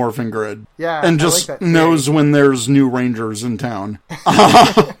to the morphing grid. Yeah, and just knows when there's new Rangers in town.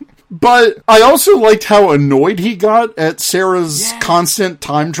 But I also liked how annoyed he got at Sarah's constant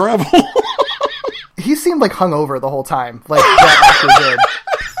time travel. He seemed like hungover the whole time. Like, that actor did.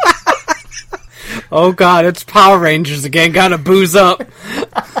 Oh god, it's Power Rangers again. Gotta booze up.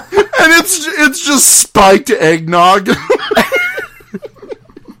 And it's just spiked eggnog.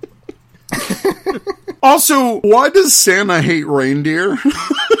 Also, why does Santa hate reindeer?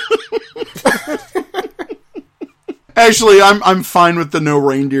 Actually, I'm fine with the no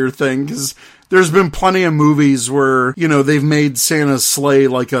reindeer thing, because there's been plenty of movies where, you know, they've made Santa's sleigh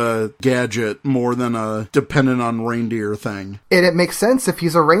like a gadget more than a dependent on reindeer thing. And it makes sense if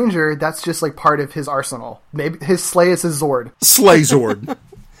he's a ranger, that's just like part of his arsenal. Maybe his sleigh is his Zord. Sleigh Zord.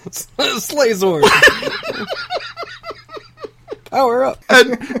 Sleigh Zord. Power up.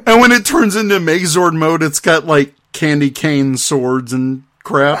 And when it turns into Megazord mode, it's got like candy cane swords and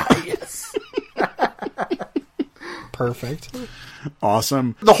crap. Yes. Perfect.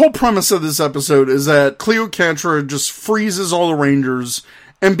 Awesome. The whole premise of this episode is that Cleopatra just freezes all the Rangers,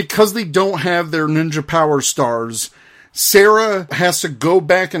 and because they don't have their ninja power stars, Sarah has to go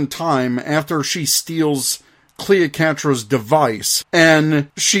back in time after she steals Cleopatra's device, and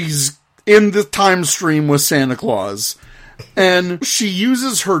she's in the time stream with Santa Claus. And she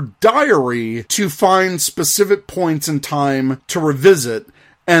uses her diary to find specific points in time to revisit.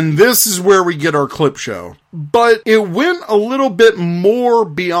 And this is where we get our clip show. But it went a little bit more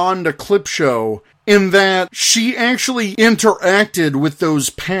beyond a clip show in that she actually interacted with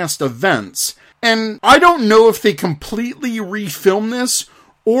those past events. And I don't know if they completely refilmed this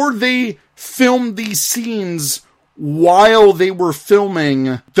or they filmed these scenes while they were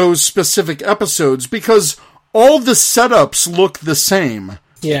filming those specific episodes, because all the setups look the same.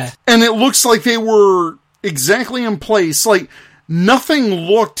 Yeah. And it looks like they were exactly in place. Like, nothing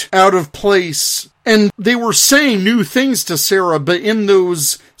looked out of place. And they were saying new things to Sarah, but in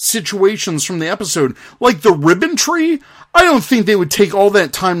those situations from the episode. Like the ribbon tree, I don't think they would take all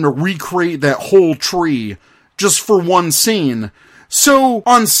that time to recreate that whole tree just for one scene. So,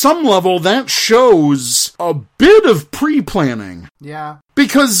 on some level, that shows a bit of pre-planning. Yeah.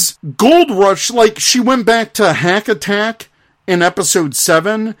 Because Gold Rush, like, she went back to Hack Attack in episode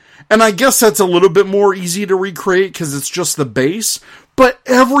 7, and I guess that's a little bit more easy to recreate because it's just the base, but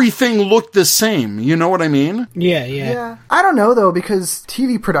everything looked the same, you know what I mean? Yeah. I don't know, though, because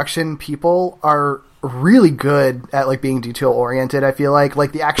TV production people are really good at, like, being detail-oriented, I feel like.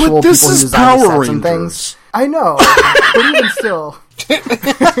 Like, the actual people who design the sets and things. I know, but even still.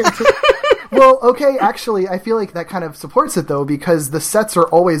 Well, okay, actually, I feel like that kind of supports it, though, because the sets are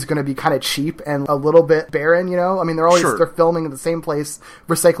always going to be kind of cheap and a little bit barren, you know? I mean, they're filming in the same place,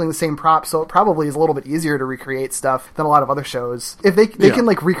 recycling the same props, so it probably is a little bit easier to recreate stuff than a lot of other shows. If they can,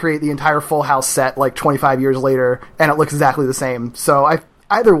 like, recreate the entire Full House set, like, 25 years later, and it looks exactly the same. So,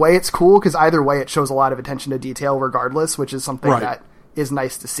 either way, it's cool, because either way, it shows a lot of attention to detail regardless, which is something that is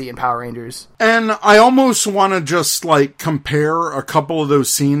nice to see in Power Rangers. And I almost want to just, like, compare a couple of those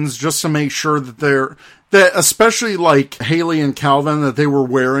scenes just to make sure that that especially, like, Haley and Calvin, that they were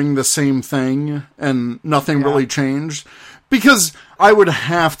wearing the same thing and nothing really changed. Because I would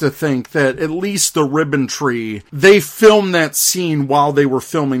have to think that at least the ribbon tree, they filmed that scene while they were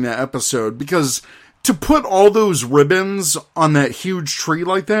filming that episode. Because to put all those ribbons on that huge tree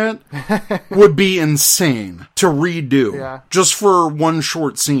like that would be insane to redo just for one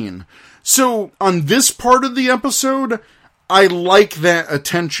short scene. So on this part of the episode, I like that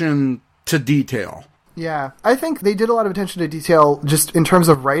attention to detail. Yeah, I think they did a lot of attention to detail just in terms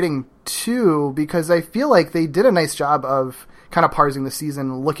of writing too, because I feel like they did a nice job of kind of parsing the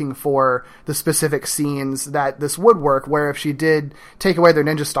season, looking for the specific scenes that this would work, where if she did take away their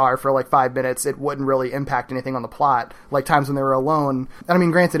ninja star for like 5 minutes, it wouldn't really impact anything on the plot, like times when they were alone. And I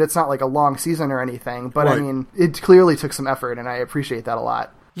mean, granted, it's not like a long season or anything, but I mean, it clearly took some effort, and I appreciate that a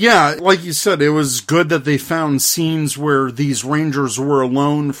lot. Yeah, like you said, it was good that they found scenes where these Rangers were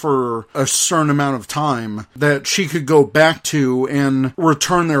alone for a certain amount of time that she could go back to and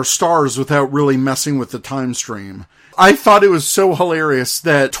return their stars without really messing with the time stream. I thought it was so hilarious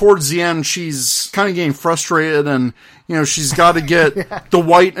that towards the end she's kind of getting frustrated and, you know, she's got to get the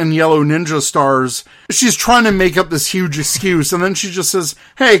white and yellow ninja stars. She's trying to make up this huge excuse, and then she just says,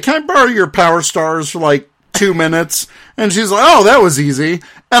 "Hey, can I borrow your power stars for like 2 minutes?" And she's like, "Oh, that was easy."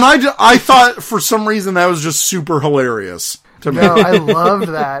 And I thought for some reason that was just super hilarious to me. No, I loved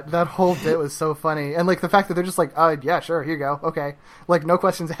that. That whole bit was so funny. And like the fact that they're just like, yeah, sure, here you go. Okay. Like no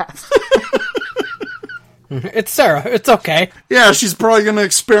questions asked. It's Sarah. It's okay. Yeah, she's probably going to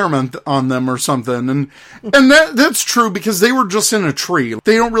experiment on them or something. And that's true because they were just in a tree.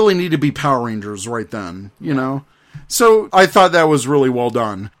 They don't really need to be Power Rangers right then, you know? So I thought that was really well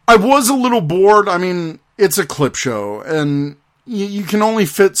done. I was a little bored. I mean, it's a clip show, and you can only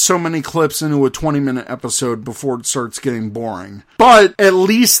fit so many clips into a 20-minute episode before it starts getting boring. But at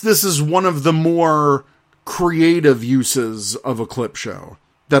least this is one of the more creative uses of a clip show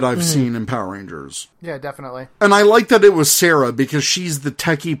that I've seen in Power Rangers. Yeah, definitely. And I like that it was Sarah because she's the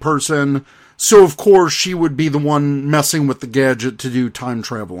techie person, so of course she would be the one messing with the gadget to do time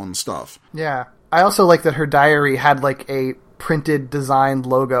travel and stuff. Yeah. I also like that her diary had like a printed designed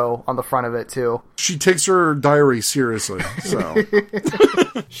logo on the front of it too. She takes her diary seriously, so.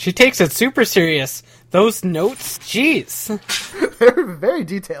 She takes it super serious. Those notes, jeez. They're very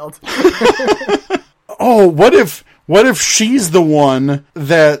detailed. Oh, what if she's the one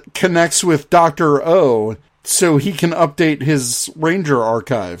that connects with Dr. O so he can update his Ranger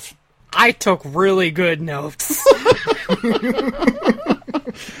archive? I took really good notes.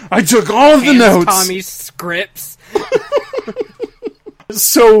 I took all of the notes. Tommy's scripts.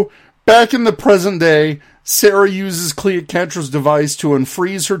 So, back in the present day, Sarah uses Cleopatra's device to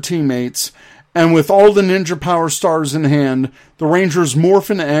unfreeze her teammates, and with all the ninja power stars in hand, the Rangers morph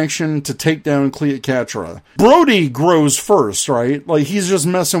into action to take down Cleopatra. Brody grows first, right? Like, he's just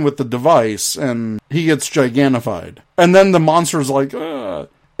messing with the device, and he gets gigantified. And then the monster's like, ugh.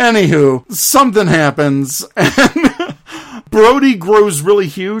 Anywho, something happens, and Brody grows really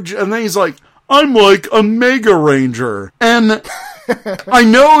huge, and then he's like, I'm like a Mega Ranger. And I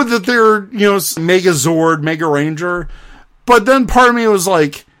know that they're, Megazord, Mega Ranger, but then part of me was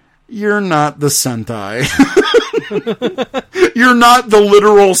like, you're not the Sentai. You're not the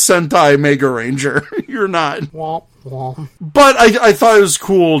literal Sentai Mega Ranger. You're not. Womp, womp. But I thought it was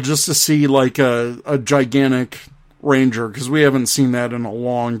cool just to see like a gigantic Ranger, because we haven't seen that in a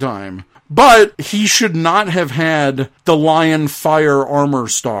long time. But he should not have had the Lion Fire Armor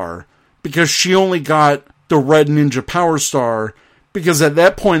Star, because she only got the Red Ninja Power Star, because at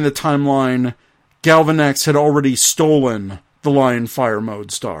that point in the timeline, Galvanex had already stolen the Lion Fire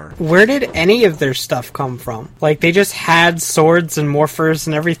Mode Star. Where did any of their stuff come from? Like, they just had swords and morphers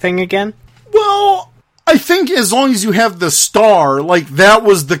and everything again? Well, I think as long as you have the star, like, that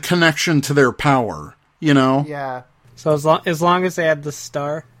was the connection to their power, you know? Yeah. So as long as they had the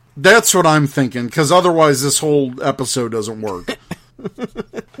star? That's what I'm thinking, because otherwise this whole episode doesn't work.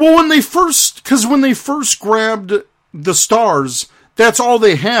 Well, when they first grabbed the stars, that's all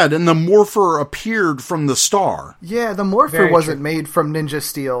they had, and the morpher appeared from the star. Yeah, the morpher wasn't made from Ninja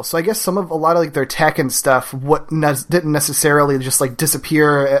Steel, so I guess a lot of like their tech and stuff didn't necessarily just like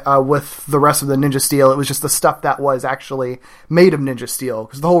disappear with the rest of the Ninja Steel. It was just the stuff that was actually made of Ninja Steel,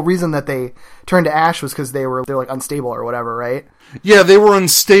 because the whole reason that they turned to ash was because they're like unstable or whatever, right? Yeah, they were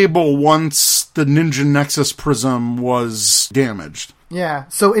unstable once the Ninja Nexus Prism was damaged. Yeah,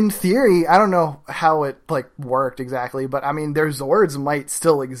 so in theory, I don't know how it worked exactly, but I mean, their Zords might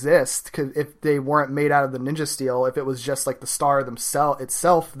still exist if they weren't made out of the Ninja Steel, if it was just the star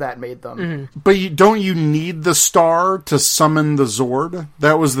itself that made them. Mm-hmm. But don't you need the star to summon the Zord?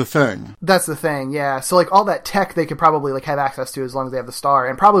 That was the thing. That's the thing, yeah. So all that tech they could probably have access to as long as they have the star,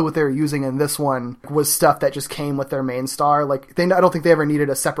 and probably what they were using in this one was stuff that just came with their main star. I don't think they ever needed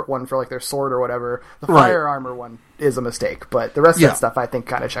a separate one for their sword or whatever. The fire armor one is a mistake, but the rest of that stuff I think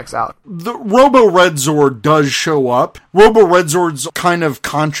kind of checks out. The Robo Red Zord does show up. Robo Red Zord's kind of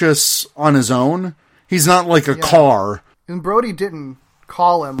conscious on his own. He's not like a car. And Brody didn't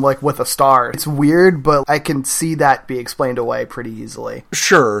call him with a star. It's weird, but I can see that be explained away pretty easily.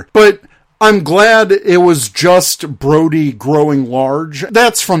 Sure, but I'm glad it was just Brody growing large.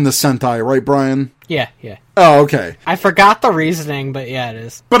 That's from the Sentai, right, Brian? Yeah. Oh, okay. I forgot the reasoning, but yeah, it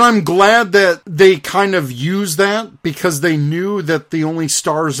is. But I'm glad that they kind of used that because they knew that the only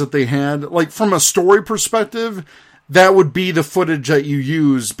stars that they had, from a story perspective, that would be the footage that you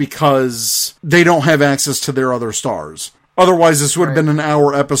use because they don't have access to their other stars. Otherwise, this would have been an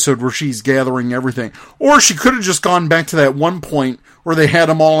hour episode where she's gathering everything. Or she could have just gone back to that one point where they had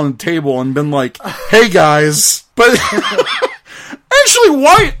them all on the table and been like, hey guys. But actually,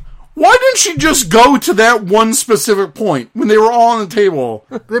 why didn't she just go to that one specific point when they were all on the table?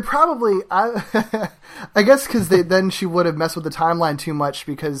 They probably, I guess because then she would have messed with the timeline too much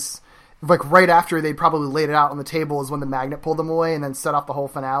because right after they probably laid it out on the table is when the magnet pulled them away and then set off the whole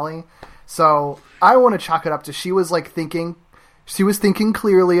finale. So I want to chalk it up to she was thinking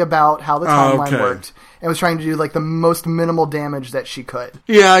clearly about how the timeline worked and was trying to do the most minimal damage that she could.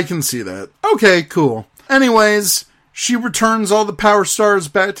 Yeah, I can see that. Okay, cool. Anyways, she returns all the power stars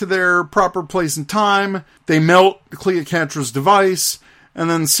back to their proper place and time. They melt Cleopatra's device, and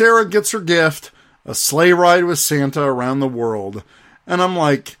then Sarah gets her gift, a sleigh ride with Santa around the world. And I'm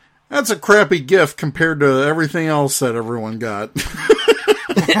like, that's a crappy gift compared to everything else that everyone got.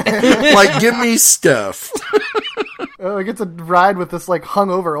 Give me stuff. Oh, I get to ride with this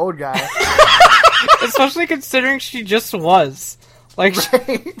hungover old guy. Especially considering she just was. Right.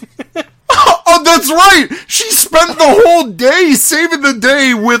 Oh, that's right! She spent the whole day saving the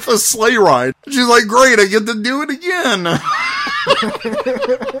day with a sleigh ride. She's like, great, I get to do it again.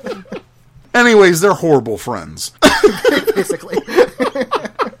 Anyways, they're horrible friends. Basically.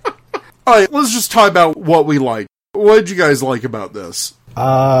 Alright, let's just talk about what we like. What did you guys like about this?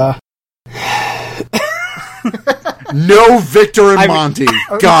 No Victor and Monty.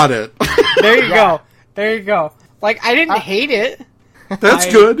 Got it. There you go. I didn't hate it.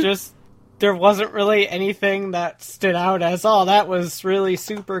 That's good. There wasn't really anything that stood out as, that was really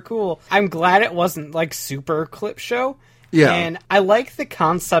super cool. I'm glad it wasn't super clip show. Yeah. And I like the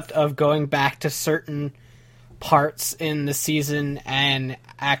concept of going back to certain parts in the season and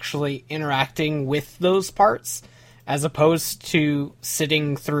actually interacting with those parts as opposed to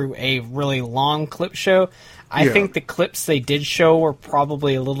sitting through a really long clip show. I think the clips they did show were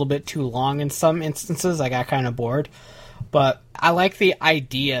probably a little bit too long in some instances. I got kind of bored. But I like the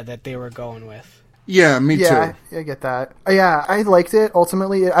idea that they were going with. Yeah, me too. Yeah, I get that. Yeah, I liked it,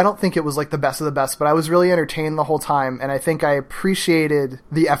 ultimately. I don't think it was the best of the best, but I was really entertained the whole time, and I think I appreciated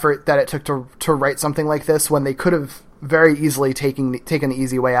the effort that it took to write something like this when they could have very easily taken the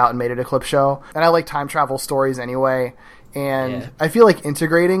easy way out and made it a clip show. And I like time travel stories anyway, and I feel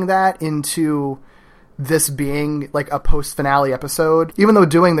integrating that into this being a post-finale episode, even though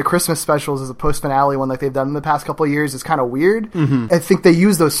doing the Christmas specials as a post-finale one they've done in the past couple of years is kind of weird. I think they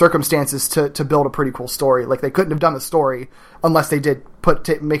use those circumstances to build a pretty cool story. They couldn't have done the story unless they did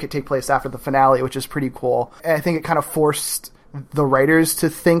make it take place after the finale, which is pretty cool. And I think it kind of forced the writers to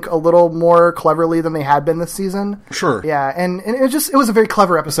think a little more cleverly than they had been this season. Sure. Yeah, and it was a very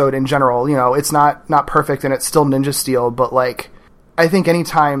clever episode in general. It's not perfect and it's still Ninja Steel, but I think any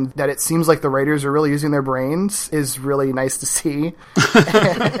time that it seems like the writers are really using their brains is really nice to see.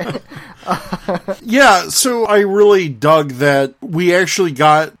 Yeah, so I really dug that we actually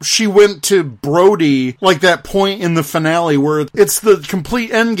she went to Brody, that point in the finale where it's the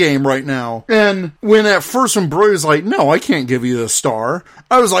complete end game right now. And when Brody was like, no, I can't give you the star,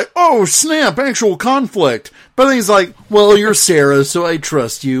 I was like, oh, snap, actual conflict. But then he's like, well, you're Sarah, so I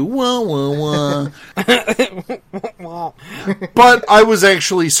trust you. Wah, wah, wah. But I was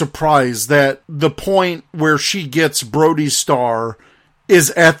actually surprised that the point where she gets Brody's star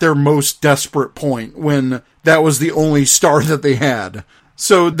is at their most desperate point when that was the only star that they had.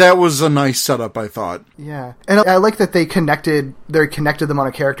 So that was a nice setup, I thought. Yeah. And I like that they connected them on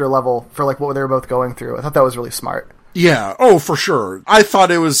a character level for what they were both going through. I thought that was really smart. Yeah. Oh, for sure. I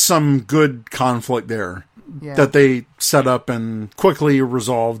thought it was some good conflict there. that they set up and quickly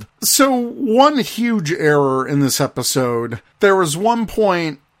resolved. So one huge error in this episode, there was one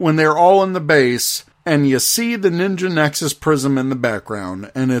point when they're all in the base and you see the Ninja Nexus prism in the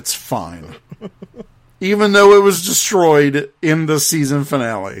background and it's fine. Even though it was destroyed in the season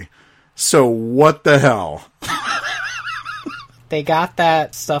finale. So what the hell? They got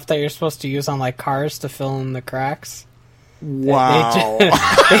that stuff that you're supposed to use on like cars to fill in the cracks. Wow.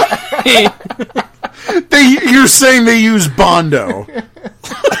 You're saying they use Bondo.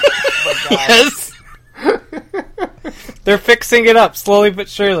 Yes. They're fixing it up slowly but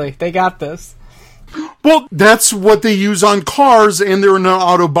surely. They got this. Well, that's what they use on cars, and they're in an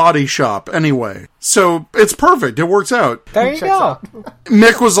auto body shop anyway. So it's perfect. It works out. There you go.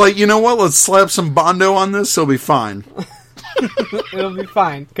 Mick was like, you know what? Let's slap some Bondo on this. It'll be fine. It'll be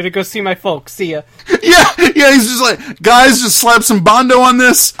fine. Gonna go see my folks. See ya. Yeah. He's just like, guys, just slap some Bondo on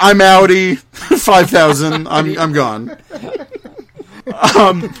this. I'm outie. 5,000. I'm gone.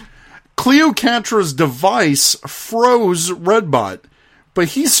 Cleopatra's device froze Redbot, but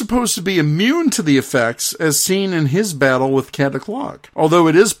he's supposed to be immune to the effects as seen in his battle with Cataclock. Although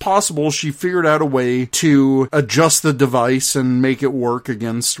it is possible she figured out a way to adjust the device and make it work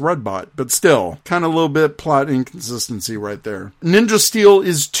against Redbot. But still, kind of a little bit plot inconsistency right there. Ninja Steel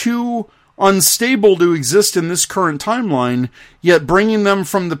is too unstable to exist in this current timeline, yet bringing them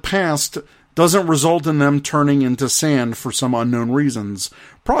from the past doesn't result in them turning into sand for some unknown reasons.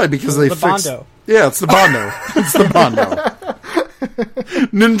 Probably because they fixed... Bondo. Yeah, it's the Bondo. It's the Bondo.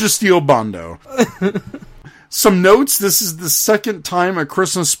 Ninja Steel Bondo. Some notes, this is the second time a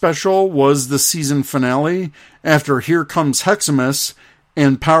Christmas special was the season finale after Here Comes Heximus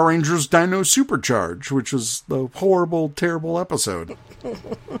and Power Rangers Dino Supercharge, which was the horrible, terrible episode.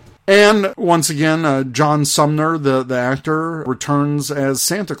 And once again, John Sumner, the actor, returns as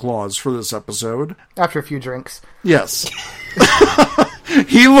Santa Claus for this episode. After a few drinks. Yes.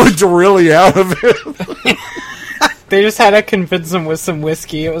 He looked really out of it. They just had to convince him with some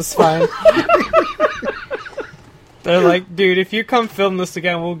whiskey. It was fine. They're like, dude, if you come film this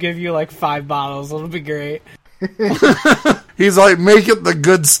again, we'll give you like 5 bottles. It'll be great. He's like, make it the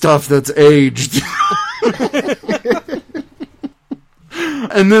good stuff that's aged.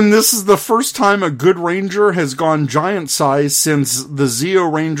 And then this is the first time a good Ranger has gone giant size since the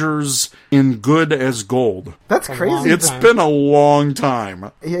Zeo Rangers in Good as Gold. That's crazy. It's been a long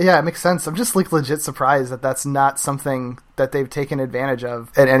time. Yeah, it makes sense. I'm just like legit surprised that that's not something that they've taken advantage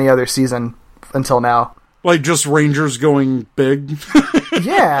of at any other season until now. Like just Rangers going big?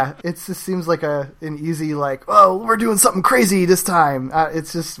 Yeah, it just seems like an easy like, oh, we're doing something crazy this time.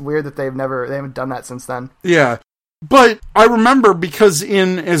 It's just weird that they haven't done that since then. Yeah. But I remember because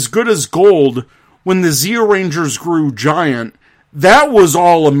in As Good as Gold, when the Zeo Rangers grew giant, that was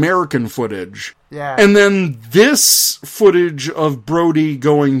all American footage. Yeah. And then this footage of Brody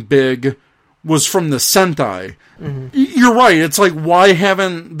going big was from the Sentai. Mm-hmm. You're right. It's like, why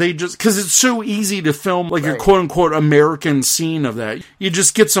haven't they just... Because it's so easy to film like a quote-unquote American scene of that. You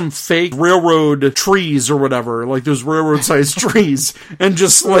just get some fake railroad trees or whatever, like those railroad-sized trees, and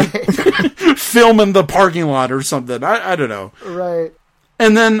just like film in the parking lot or something. I don't know. Right.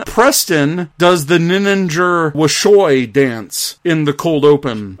 And then Preston does the Ninja Washoi dance in the cold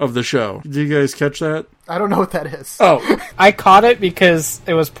open of the show. Did you guys catch that? I don't know what that is. Oh. I caught it because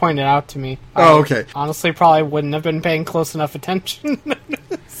it was pointed out to me. Oh, okay. Honestly, probably wouldn't have been paying close enough attention.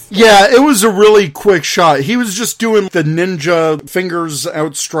 Yeah, it was a really quick shot. He was just doing the ninja fingers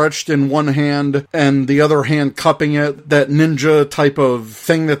outstretched in one hand and the other hand cupping it. That ninja type of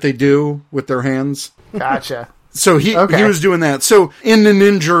thing that they do with their hands. Gotcha. So he was doing that. So in the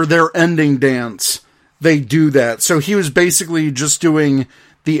Ninja, their ending dance, they do that. So he was basically just doing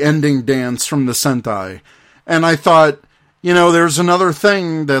the ending dance from the Sentai. And I thought, you know, there's another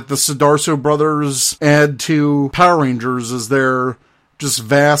thing that the Sudarso brothers add to Power Rangers is their just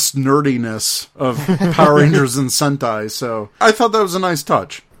vast nerdiness of Power Rangers and Sentai. So I thought that was a nice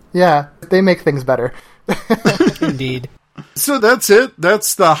touch. Yeah, they make things better. Indeed. So that's it.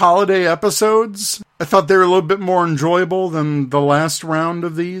 That's the holiday episodes. I thought they were a little bit more enjoyable than the last round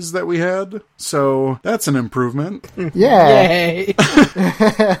of these that we had. So that's an improvement. Yeah. Yay.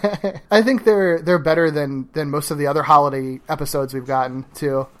 I think they're better than most of the other holiday episodes we've gotten,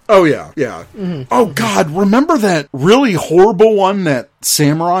 too. Oh, yeah. Yeah. Mm-hmm. Oh, God. Remember that really horrible one that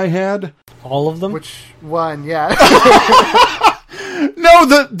Samurai had? All of them? Which one? Yeah. No,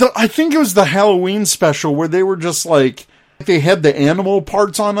 I think it was the Halloween special where they were just like... They had the animal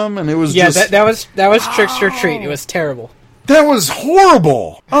parts on them, and it was just... that was Trickster Treat. It was terrible. That was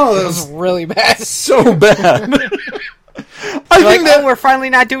horrible. Oh, that was really bad. So bad. I You're like, oh, we're finally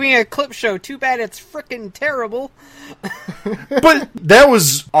not doing a clip show. Too bad it's frickin' terrible. But that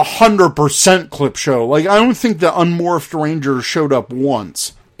was 100% clip show. Like, I don't think the Unmorphed Ranger showed up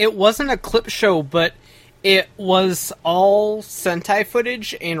once. It wasn't a clip show, but it was all Sentai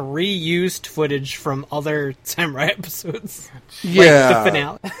footage and reused footage from other Samurai episodes. Yeah. Like the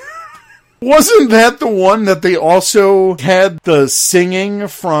finale. Wasn't that the one that they also had the singing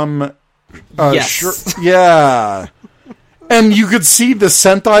from... Yes. Yeah. And you could see the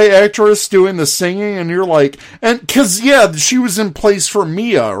Sentai actress doing the singing, and you're like... And because, yeah, she was in place for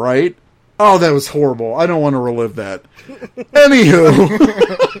Mia, right? Oh, that was horrible. I don't want to relive that.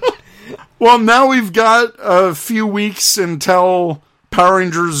 Anywho. Well, now we've got a few weeks until Power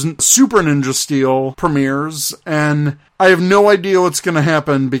Rangers Super Ninja Steel premieres, and I have no idea what's going to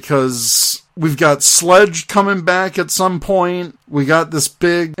happen because we've got Sledge coming back at some point. We got this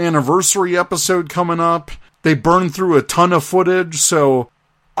big anniversary episode coming up. They burned through a ton of footage, so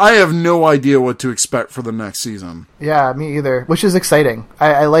I have no idea what to expect for the next season. Yeah, me either, which is exciting.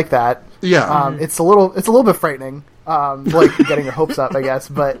 I like that. Yeah. It's a little bit frightening. Like getting your hopes up, I guess,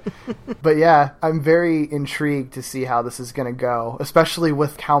 but yeah, I'm very intrigued to see how this is going to go, especially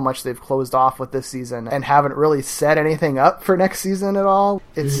with how much they've closed off with this season and haven't really set anything up for next season at all.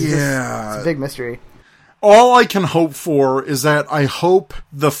 It's just, it's a big mystery. All I can hope for is that I hope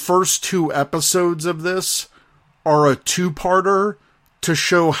the first 2 episodes of this are a 2-parter to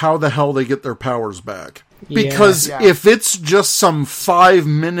show how the hell they get their powers back. Because if it's just some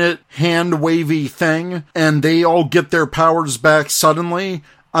 5-minute hand-wavy thing and they all get their powers back suddenly,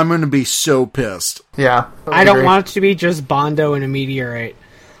 I'm going to be so pissed. Yeah. I don't want it to be just Bondo and a meteorite.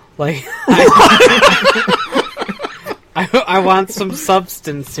 Like, I want some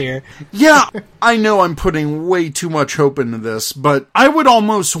substance here. Yeah, I know I'm putting way too much hope into this, but I would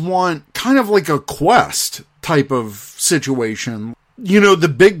almost want kind of like a quest type of situation. You know, the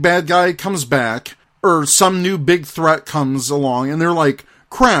big bad guy comes back, or some new big threat comes along, and they're like,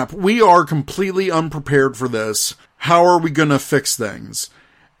 crap, we are completely unprepared for this. How are we going to fix things?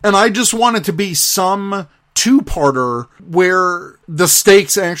 And I just want it to be some 2-parter where the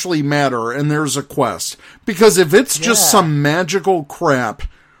stakes actually matter and there's a quest. Because if it's just some magical crap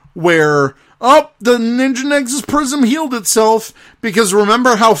where, oh, the Ninja Nexus Prism healed itself because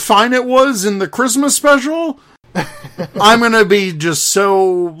remember how fine it was in the Christmas special? I'm going to be just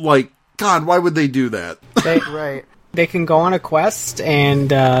so, like, God, why would they do that? Right. They can go on a quest and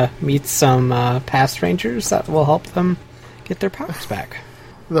meet some past Rangers that will help them get their powers back.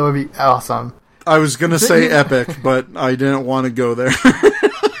 That would be awesome. I was going to say epic, but I didn't want to go there.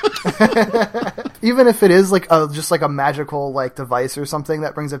 Even if it is like just like a magical like device or something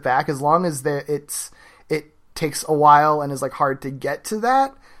that brings it back, as long as it takes a while and is like hard to get to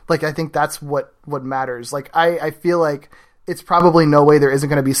that, like I think that's what matters. Like I feel like it's probably no way there isn't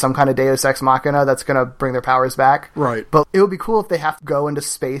going to be some kind of Deus Ex Machina that's going to bring their powers back. Right. But it would be cool if they have to go into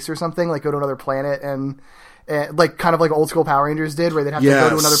space or something, like go to another planet and like kind of like old school Power Rangers did, where they'd have to go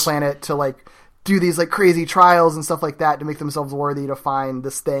to another planet to like do these like crazy trials and stuff like that to make themselves worthy to find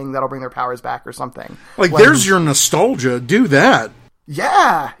this thing that'll bring their powers back or something. Like there's your nostalgia. Do that.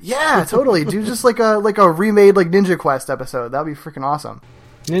 Yeah, totally. Do just like a remade like Ninja Quest episode. That'd be freaking awesome.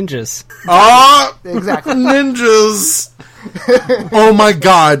 Ninjas. Exactly. Ninjas. Oh my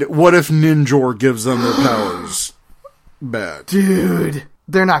God! What if Ninjor gives them their powers back? Dude,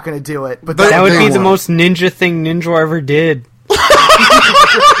 they're not going to do it. But that would be the most ninja thing Ninjor ever did.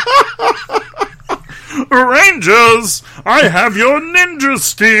 Rangers, I have your ninja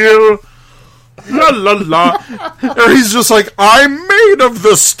steel. La la la. Or he's just like, I'm made of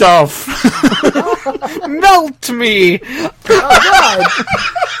the stuff. Melt me. Oh God!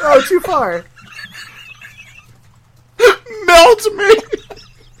 Oh, too far. Melt me.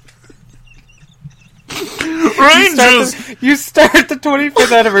 Rangers. You start the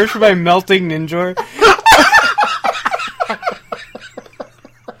 25th anniversary by melting Ninjor.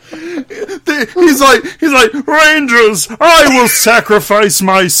 He's like, Rangers, I will sacrifice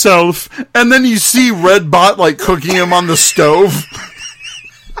myself. And then you see Red Bot like cooking him on the stove.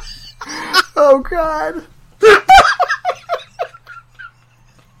 Oh God.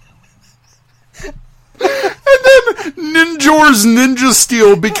 And then Ninjor's Ninja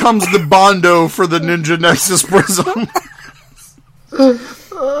Steel becomes the Bondo for the Ninja Nexus Prism.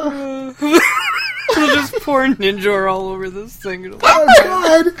 We'll just pour Ninjor all over this thing. Oh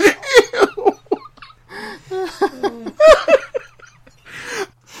God.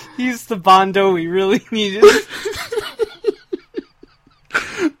 He's the Bondo we really needed.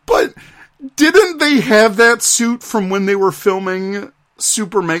 But didn't they have that suit from when they were filming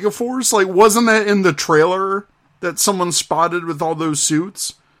Super Megaforce? Like, wasn't that in the trailer that someone spotted with all those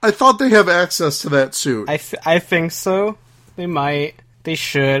suits? I thought they have access to that suit. I think so. They might. They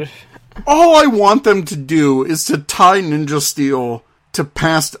should. All I want them to do is to tie Ninja Steel to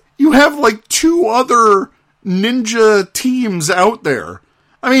past... You have, like, 2 other ninja teams out there.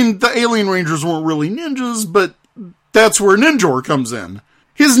 I mean, the Alien Rangers weren't really ninjas, but that's where Ninjor comes in.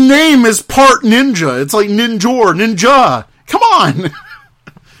 His name is part ninja. It's like Ninjor, Ninja. Come on!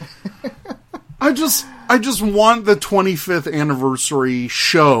 I just want the 25th anniversary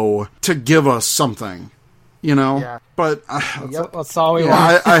show to give us something. You know? Yeah. But... That's all we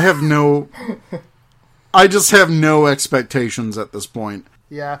want. I have no... I just have no expectations at this point.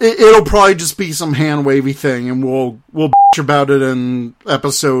 Yeah. It'll probably just be some hand-wavy thing, and we'll bitch about it in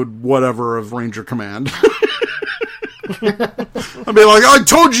episode whatever of Ranger Command. I'll be like, I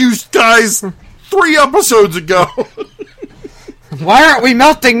told you guys 3 episodes ago. Why aren't we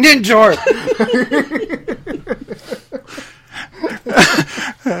melting Ninjor?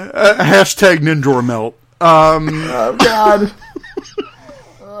 Hashtag Ninjor melt. Oh, God.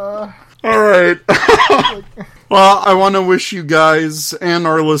 All right. Well, I want to wish you guys and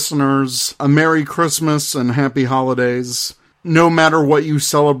our listeners a Merry Christmas and Happy Holidays. No matter what you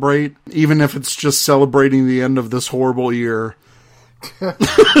celebrate, even if it's just celebrating the end of this horrible year.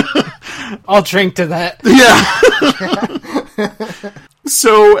 I'll drink to that. Yeah.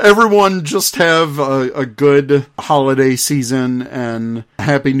 So everyone just have a good holiday season and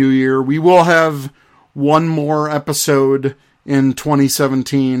Happy New Year. We will have one more episode in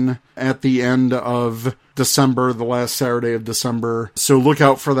 2017 at the end of December, the last Saturday of December. So look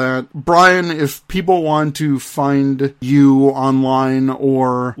out for that. Brian, if people want to find you online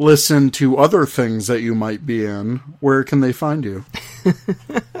or listen to other things that you might be in, where can they find you?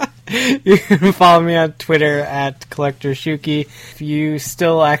 You can follow me on Twitter at Collector Shuki. If you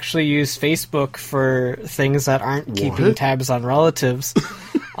still actually use Facebook for things that aren't keeping tabs on relatives,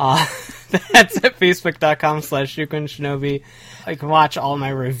 that's at facebook.com/ShukenShinobi. You can watch all my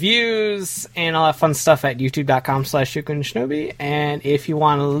reviews and all that fun stuff at youtube.com/ShukenShinobi. And if you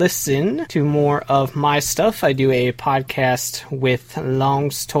want to listen to more of my stuff, I do a podcast with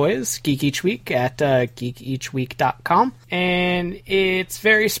Long's Toys, Geek Each Week, at geekeachweek.com. And it's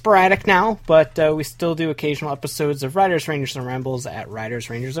very sporadic now, but we still do occasional episodes of Riders, Rangers, and Rambles at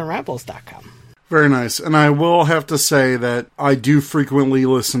ridersrangersandrambles.com. Very nice. And I will have to say that I do frequently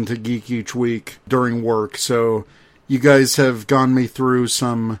listen to Geek Each Week during work, so you guys have gone me through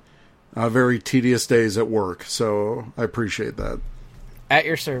some very tedious days at work, so I appreciate that. At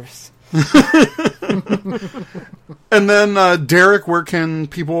your service. And then, Derek, where can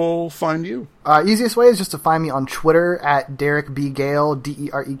people find you? Easiest way is just to find me on Twitter at Derek B. Gale,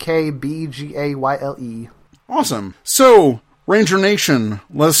 DerekBGayle. Awesome. So, Ranger Nation,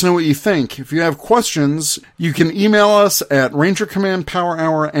 let us know what you think. If you have questions, you can email us at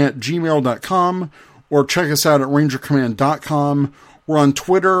rangercommandpowerhour@gmail.com or check us out at rangercommand.com. We're on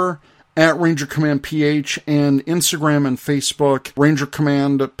Twitter at rangercommandph and Instagram and Facebook, Ranger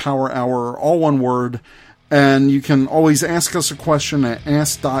Command Power Hour, all one word. And you can always ask us a question at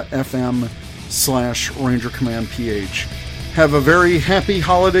ask.fm/rangercommandph. Have a very happy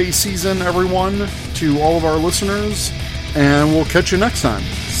holiday season, everyone, to all of our listeners. And we'll catch you next time.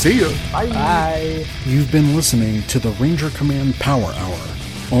 See ya. Bye. You've been listening to the Ranger Command Power Hour,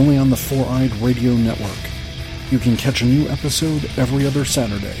 only on the 4-Eyed Radio Network. You can catch a new episode every other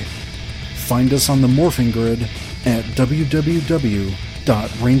Saturday. Find us on the Morphing Grid at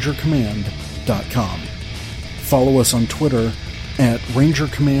www.rangercommand.com. Follow us on Twitter at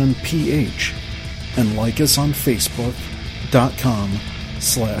RangerCommandPH and like us on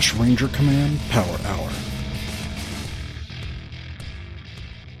Facebook.com/Ranger Command Power Hour.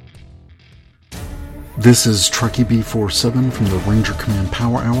 This is Truckee B47 from the Ranger Command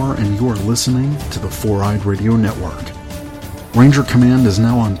Power Hour, and you are listening to the 4-Eyed Radio Network. Ranger Command is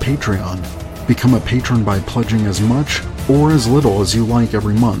now on Patreon. Become a patron by pledging as much or as little as you like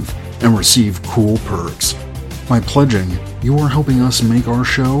every month and receive cool perks. By pledging, you are helping us make our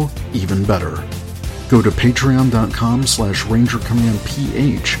show even better. Go to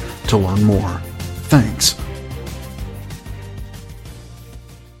patreon.com/RangerCommandPH to learn more. Thanks.